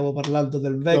 qui stiamo parlando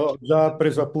del Ho vecchio. già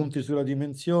preso appunti sulla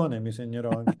dimensione, mi segnerò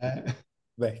anche Eh,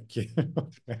 vecchie.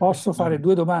 Posso fare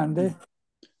due domande?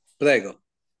 Prego.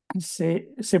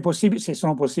 Se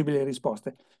sono possibili le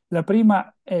risposte. La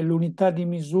prima è l'unità di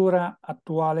misura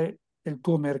attuale del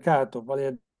tuo mercato, vale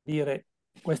a dire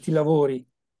questi lavori,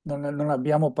 non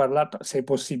abbiamo parlato, se è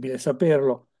possibile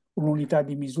saperlo, un'unità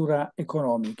di misura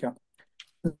economica.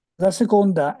 La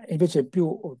seconda è invece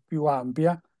più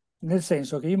ampia, nel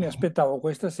senso che io mi aspettavo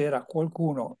questa sera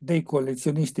qualcuno dei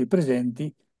collezionisti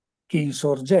presenti che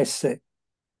insorgesse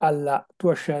alla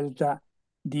tua scelta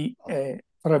di,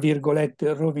 tra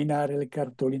virgolette, rovinare le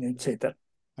cartoline, eccetera.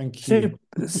 Anch'io.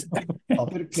 Se, se, no,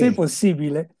 se è perché?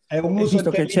 possibile, È un e uso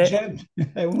visto che c'è, intelligente,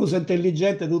 è un uso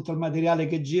intelligente tutto il materiale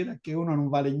che gira, che uno non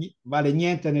vale, vale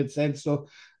niente, nel senso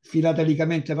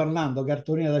filatelicamente parlando,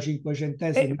 cartolina da 5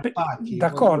 centesimi a pacchi.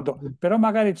 d'accordo, però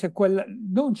magari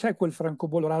non c'è quel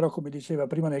francobolaro come diceva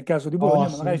prima nel caso di Oh, Bologna,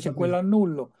 ma magari c'è assolutamente.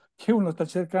 quell'annullo che uno sta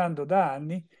cercando da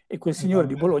anni e quel signore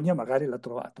di Vabbè. Bologna magari l'ha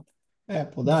trovato.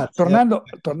 Può darsi.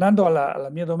 Tornando alla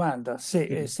mia domanda,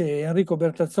 Sì. se Enrico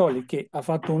Bertazzoli, che ha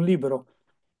fatto un libro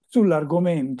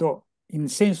sull'argomento in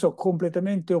senso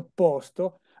completamente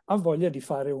opposto, ha voglia di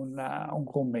fare un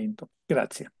commento.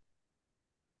 Grazie.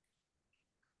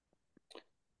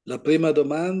 La prima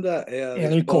domanda è a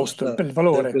Era il costo, risposta per il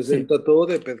del valore, sì.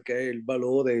 presentatore perché è il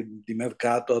valore di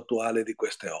mercato attuale di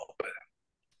queste opere.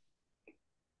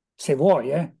 Se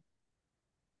vuoi, eh?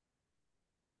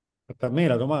 A me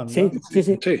la domanda? Sì, sì,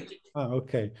 sì. Sì, Ah,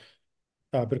 ok.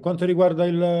 Per quanto riguarda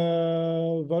il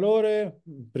valore,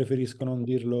 preferisco non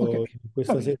Ok, dirlo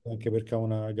va questa bene. sera, anche perché ho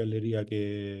una galleria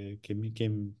che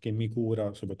mi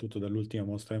cura, soprattutto dall'ultima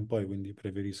mostra in poi, quindi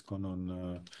preferisco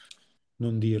non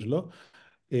dirlo.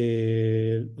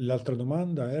 E l'altra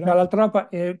domanda No, era? l'altra roba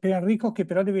è per Enrico che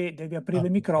però devi aprire Ah,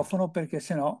 il ok. microfono perché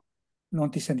sennò non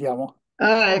ti sentiamo.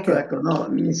 Ah, ecco, Ok. ecco, no,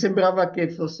 mi sembrava che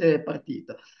fosse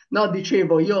partito. No,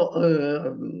 dicevo, io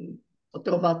ho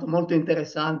trovato molto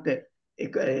interessante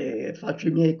e faccio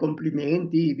i miei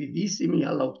complimenti vivissimi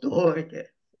all'autore,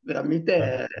 che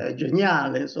veramente è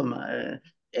geniale, insomma,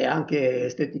 è anche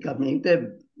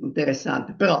esteticamente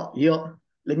interessante. Però io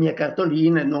le mie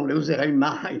cartoline non le userei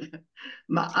mai,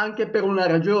 ma anche per una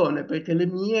ragione, perché le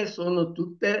mie sono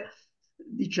tutte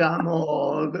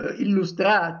diciamo,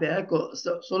 illustrate, ecco,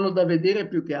 sono da vedere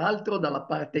più che altro dalla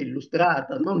parte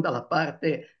illustrata, non dalla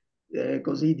parte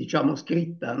così, diciamo,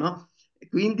 scritta, no? E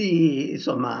quindi,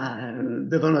 insomma,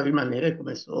 devono rimanere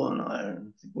come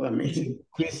sono, sicuramente.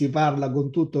 Qui si parla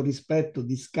con tutto rispetto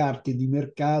di scarti di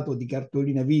mercato, di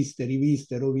cartoline viste,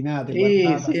 riviste, rovinate, Sì,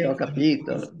 guardate sì, ho senza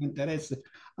capito. nessunissimo interesse,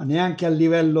 ma neanche a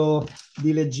livello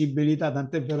di leggibilità,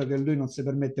 tant'è vero che lui non si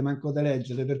permette manco di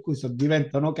leggere, per cui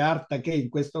diventano carta che in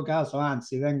questo caso,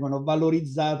 anzi, vengono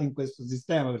valorizzate in questo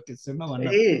sistema, perché se no vanno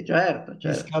a Sì, certo,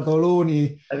 gli certo,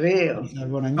 scatoloni, è non vero.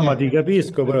 servono a No, ma niente. ti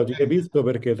capisco, però ti capisco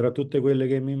perché tra tutte quelle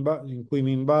in cui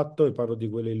mi imbatto, e parlo di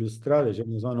quelle illustrate, ce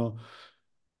ne sono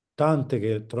tante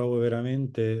che trovo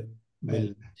veramente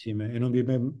Belle. bellissime e non mi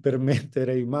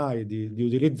permetterei mai di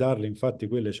utilizzarle, infatti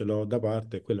quelle ce l'ho da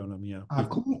parte e quella è una mia Ah,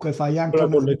 comunque fai anche piccola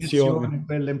una collezione. selezione,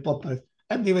 quelle un po'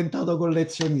 è diventato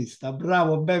collezionista.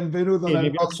 Bravo, benvenuto E mi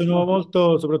nel piacciono nostro.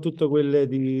 molto soprattutto quelle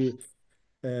di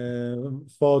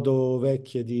foto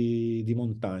vecchie di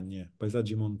montagne,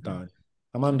 paesaggi montani.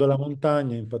 Amando la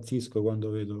montagna, impazzisco quando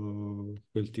vedo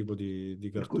quel tipo di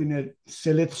Per cui cartoni.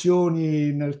 selezioni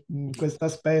in questo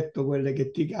aspetto, quelle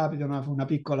che ti capitano, una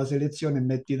piccola selezione e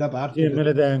metti da parte Sì, me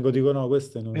le tengo, dico no,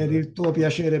 queste per non... il tuo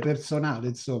piacere personale,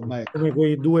 insomma, ecco. Come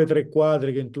quei due o tre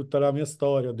quadri che in tutta la mia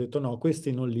storia ho detto no,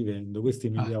 questi non li vendo, questi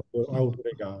me li Ah,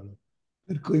 autoregalo.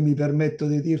 per cui mi permetto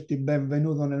di dirti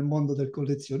benvenuto nel mondo del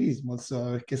collezionismo,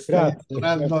 insomma, perché Grazie,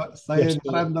 grazie, stai piacere.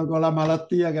 entrando con la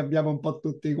malattia che abbiamo un po'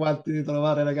 tutti quanti di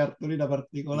trovare la cartolina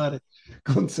particolare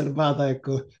conservata.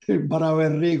 Ecco, il bravo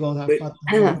Enrico ha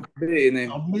fatto bene.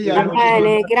 la Io mia Va vi non voglio...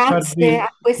 bene, grazie Guardi, a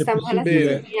se questa possibile,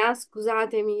 Bene. malattia.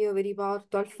 Scusatemi, io vi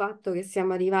riporto al fatto che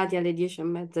siamo arrivati alle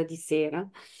 10:30 di sera.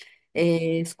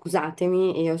 E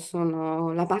scusatemi, io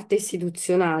sono la parte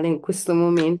istituzionale in questo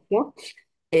momento.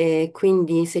 E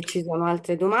quindi se ci sono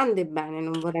altre domande, bene,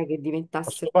 non vorrei che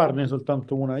posso diventassero. farne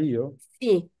soltanto una io?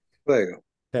 Sì, Prego.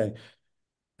 Ok.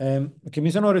 Che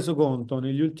mi sono reso conto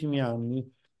negli ultimi anni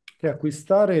che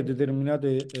acquistare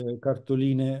determinate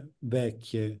cartoline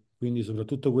vecchie, quindi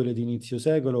soprattutto quelle di inizio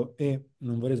secolo e,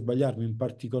 non vorrei sbagliarmi, in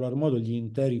particolar modo gli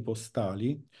interi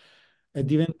postali, è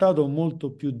diventato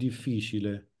molto più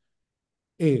difficile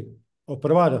e ho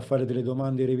provato a fare delle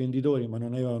domande ai rivenditori, ma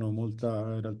non avevano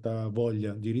molta in realtà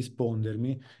voglia di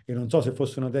rispondermi e non so se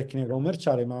fosse una tecnica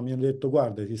commerciale, ma mi hanno detto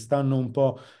guarda, si stanno un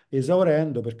po'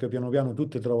 esaurendo perché piano piano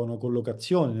tutte trovano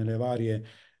collocazione nelle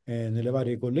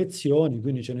varie collezioni,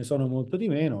 quindi ce ne sono molto di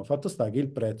meno. Fatto sta che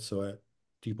il prezzo è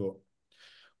tipo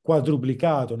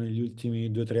quadruplicato negli ultimi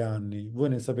 2 o 3 anni. Voi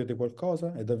ne sapete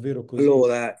qualcosa? È davvero così?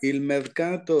 Allora, il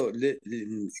mercato,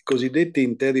 i cosiddetti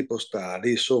interi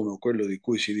postali sono quello di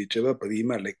cui si diceva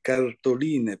prima, le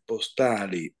cartoline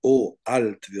postali o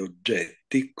altri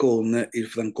oggetti con il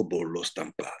francobollo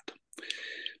stampato.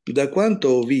 Da quanto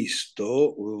ho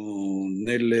visto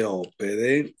nelle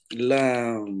opere,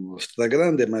 la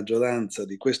stragrande maggioranza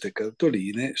di queste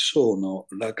cartoline sono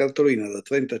la cartolina da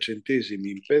 30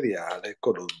 centesimi imperiale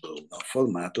color bruno,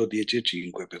 formato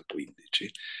 10,5 x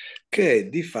 15, che è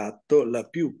di fatto la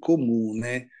più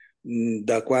comune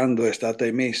da quando è stata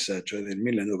emessa, cioè nel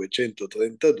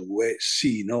 1932,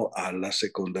 sino alla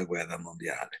Seconda Guerra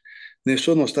Mondiale. Ne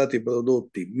sono stati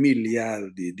prodotti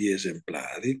miliardi di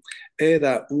esemplari.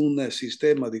 Era un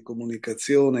sistema di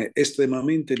comunicazione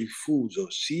estremamente diffuso,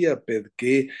 sia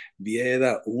perché vi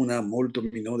era una molto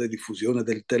minore diffusione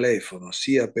del telefono,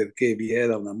 sia perché vi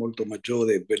era una molto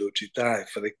maggiore velocità e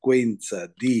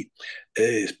frequenza di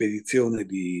spedizione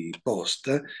di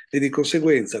posta, e di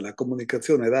conseguenza la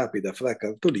comunicazione rapida fra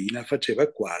cartolina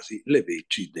faceva quasi le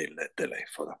veci del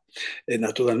telefono, e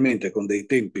naturalmente con dei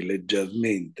tempi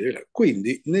leggermente,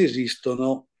 quindi ne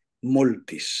esistono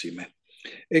moltissime.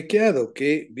 È chiaro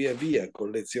che via via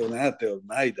collezionate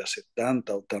ormai da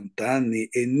 70-80 anni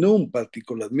e non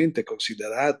particolarmente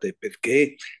considerate,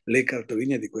 perché le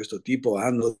cartoline di questo tipo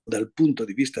hanno dal punto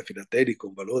di vista filatelico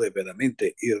un valore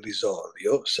veramente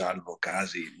irrisorio, salvo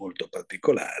casi molto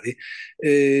particolari,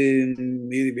 i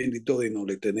rivenditori non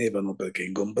le tenevano perché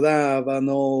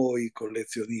ingombravano, i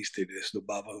collezionisti le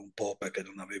snobavano un po' perché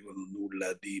non avevano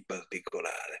nulla di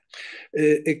particolare.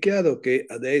 È chiaro che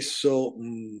adesso,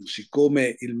 siccome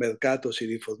il mercato si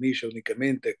rifornisce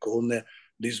unicamente con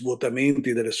gli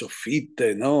svuotamenti delle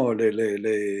soffitte, no?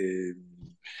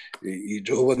 I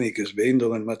giovani che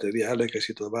svendono il materiale che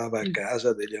si trovava a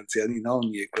casa degli anziani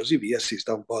nonni e così via, si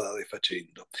sta un po'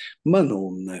 rarefacendo, ma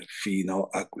non fino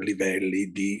a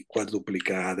livelli di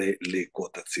quadruplicare le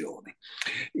quotazioni.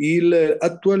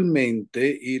 Attualmente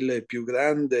il più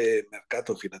grande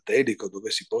mercato filatelico,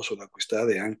 dove si possono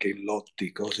acquistare anche in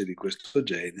lotti cose di questo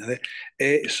genere,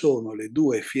 sono le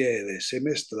 2 fiere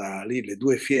semestrali, le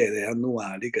 2 fiere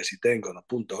annuali che si tengono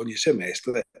appunto ogni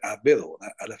semestre a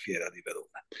Verona, alla Fiera di Verona.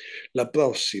 La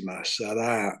prossima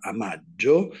sarà a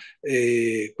maggio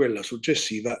e quella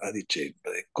successiva a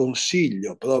dicembre.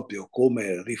 Consiglio proprio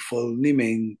come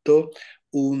rifornimento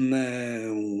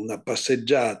una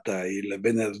passeggiata il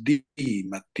venerdì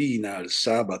mattina al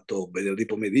sabato, venerdì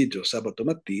pomeriggio, sabato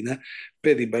mattina,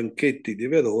 per i banchetti di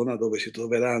Verona, dove si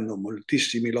troveranno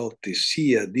moltissimi lotti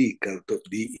sia di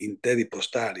interi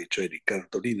postali, cioè di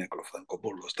cartoline con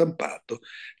francobollo stampato,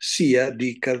 sia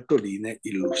di cartoline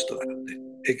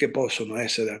illustrate, e che possono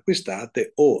essere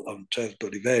acquistate o a un certo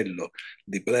livello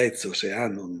di prezzo se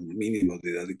hanno un minimo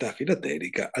di rarità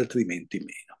filatelica, altrimenti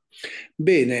meno.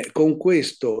 Bene, con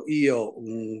questo io,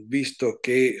 visto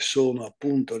che sono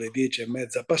appunto le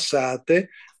 10:30 passate,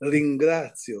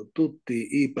 ringrazio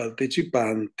tutti i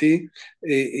partecipanti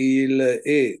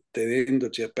e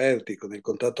tenendoci aperti con il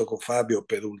contatto con Fabio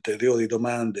per ulteriori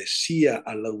domande sia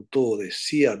all'autore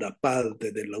sia da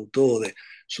parte dell'autore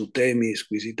su temi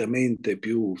squisitamente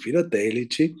più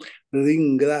filatelici.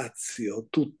 Ringrazio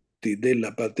tutti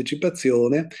della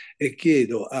partecipazione e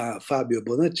chiedo a Fabio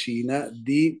Bonaccina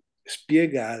di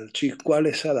spiegarci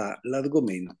quale sarà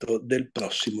l'argomento del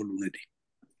prossimo lunedì.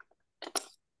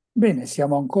 Bene,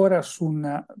 siamo ancora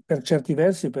per certi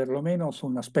versi perlomeno su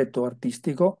un aspetto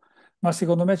artistico, ma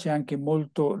secondo me c'è anche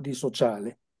molto di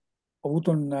sociale. Ho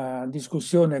avuto una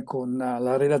discussione con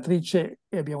la relatrice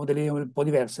e abbiamo delle idee un po'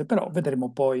 diverse, però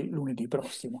vedremo poi lunedì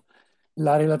prossimo.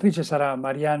 La relatrice sarà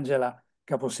Mariangela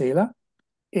Caposela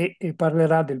e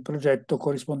parlerà del progetto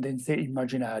Corrispondenze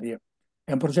Immaginarie.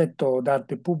 È un progetto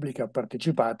d'arte pubblica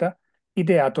partecipata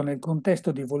ideato nel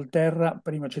contesto di Volterra,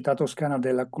 prima città toscana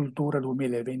della cultura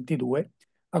 2022,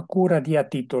 a cura di A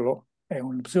Titolo. È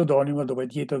un pseudonimo dove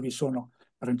dietro vi sono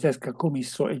Francesca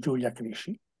Comisso e Giulia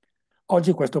Crisci.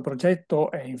 Oggi questo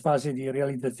progetto è in fase di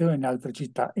realizzazione in altre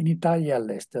città, in Italia e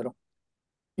all'estero.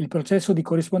 Il processo di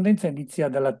corrispondenza inizia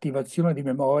dall'attivazione di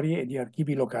memorie e di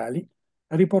archivi locali,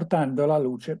 riportando alla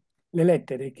luce le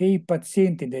lettere che i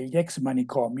pazienti degli ex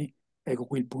manicomi, ecco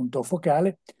qui il punto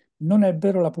focale, non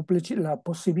ebbero la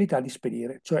possibilità di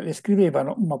spedire, cioè le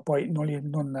scrivevano ma poi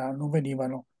non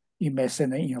venivano immesse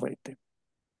in rete.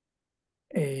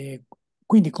 E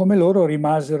quindi come loro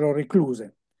rimasero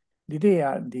recluse.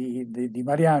 L'idea di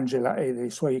Mariangela e delle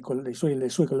sue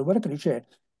collaboratrici è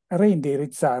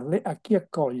reindirizzarle a chi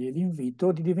accoglie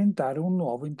l'invito di diventare un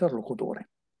nuovo interlocutore.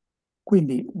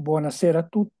 Quindi buonasera a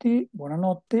tutti,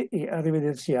 buonanotte e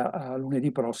arrivederci a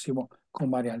lunedì prossimo con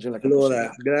Mariangela Allora,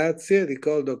 Caposegno. grazie.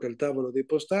 Ricordo che il tavolo dei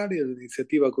postali è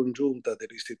un'iniziativa congiunta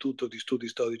dell'Istituto di Studi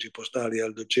Storici Postali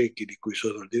Aldo Cecchi, di cui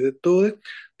sono il direttore,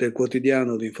 del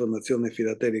quotidiano di informazione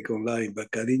filatelica online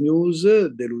Baccari News,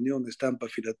 dell'Unione Stampa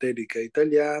Filatelica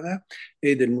Italiana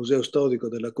e del Museo Storico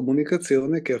della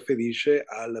Comunicazione, che afferisce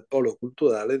al Polo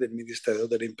Culturale del Ministero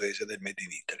delle Imprese del Made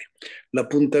in Italy.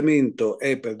 L'appuntamento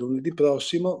è per lunedì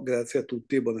prossimo. Grazie a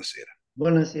tutti e buonasera.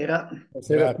 Buonasera.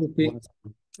 Buonasera a Grazie, tutti. buonasera.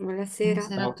 Buonasera.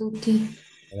 Buonasera a tutti.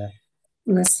 Grazie.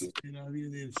 Buonasera.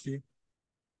 Arrivederci.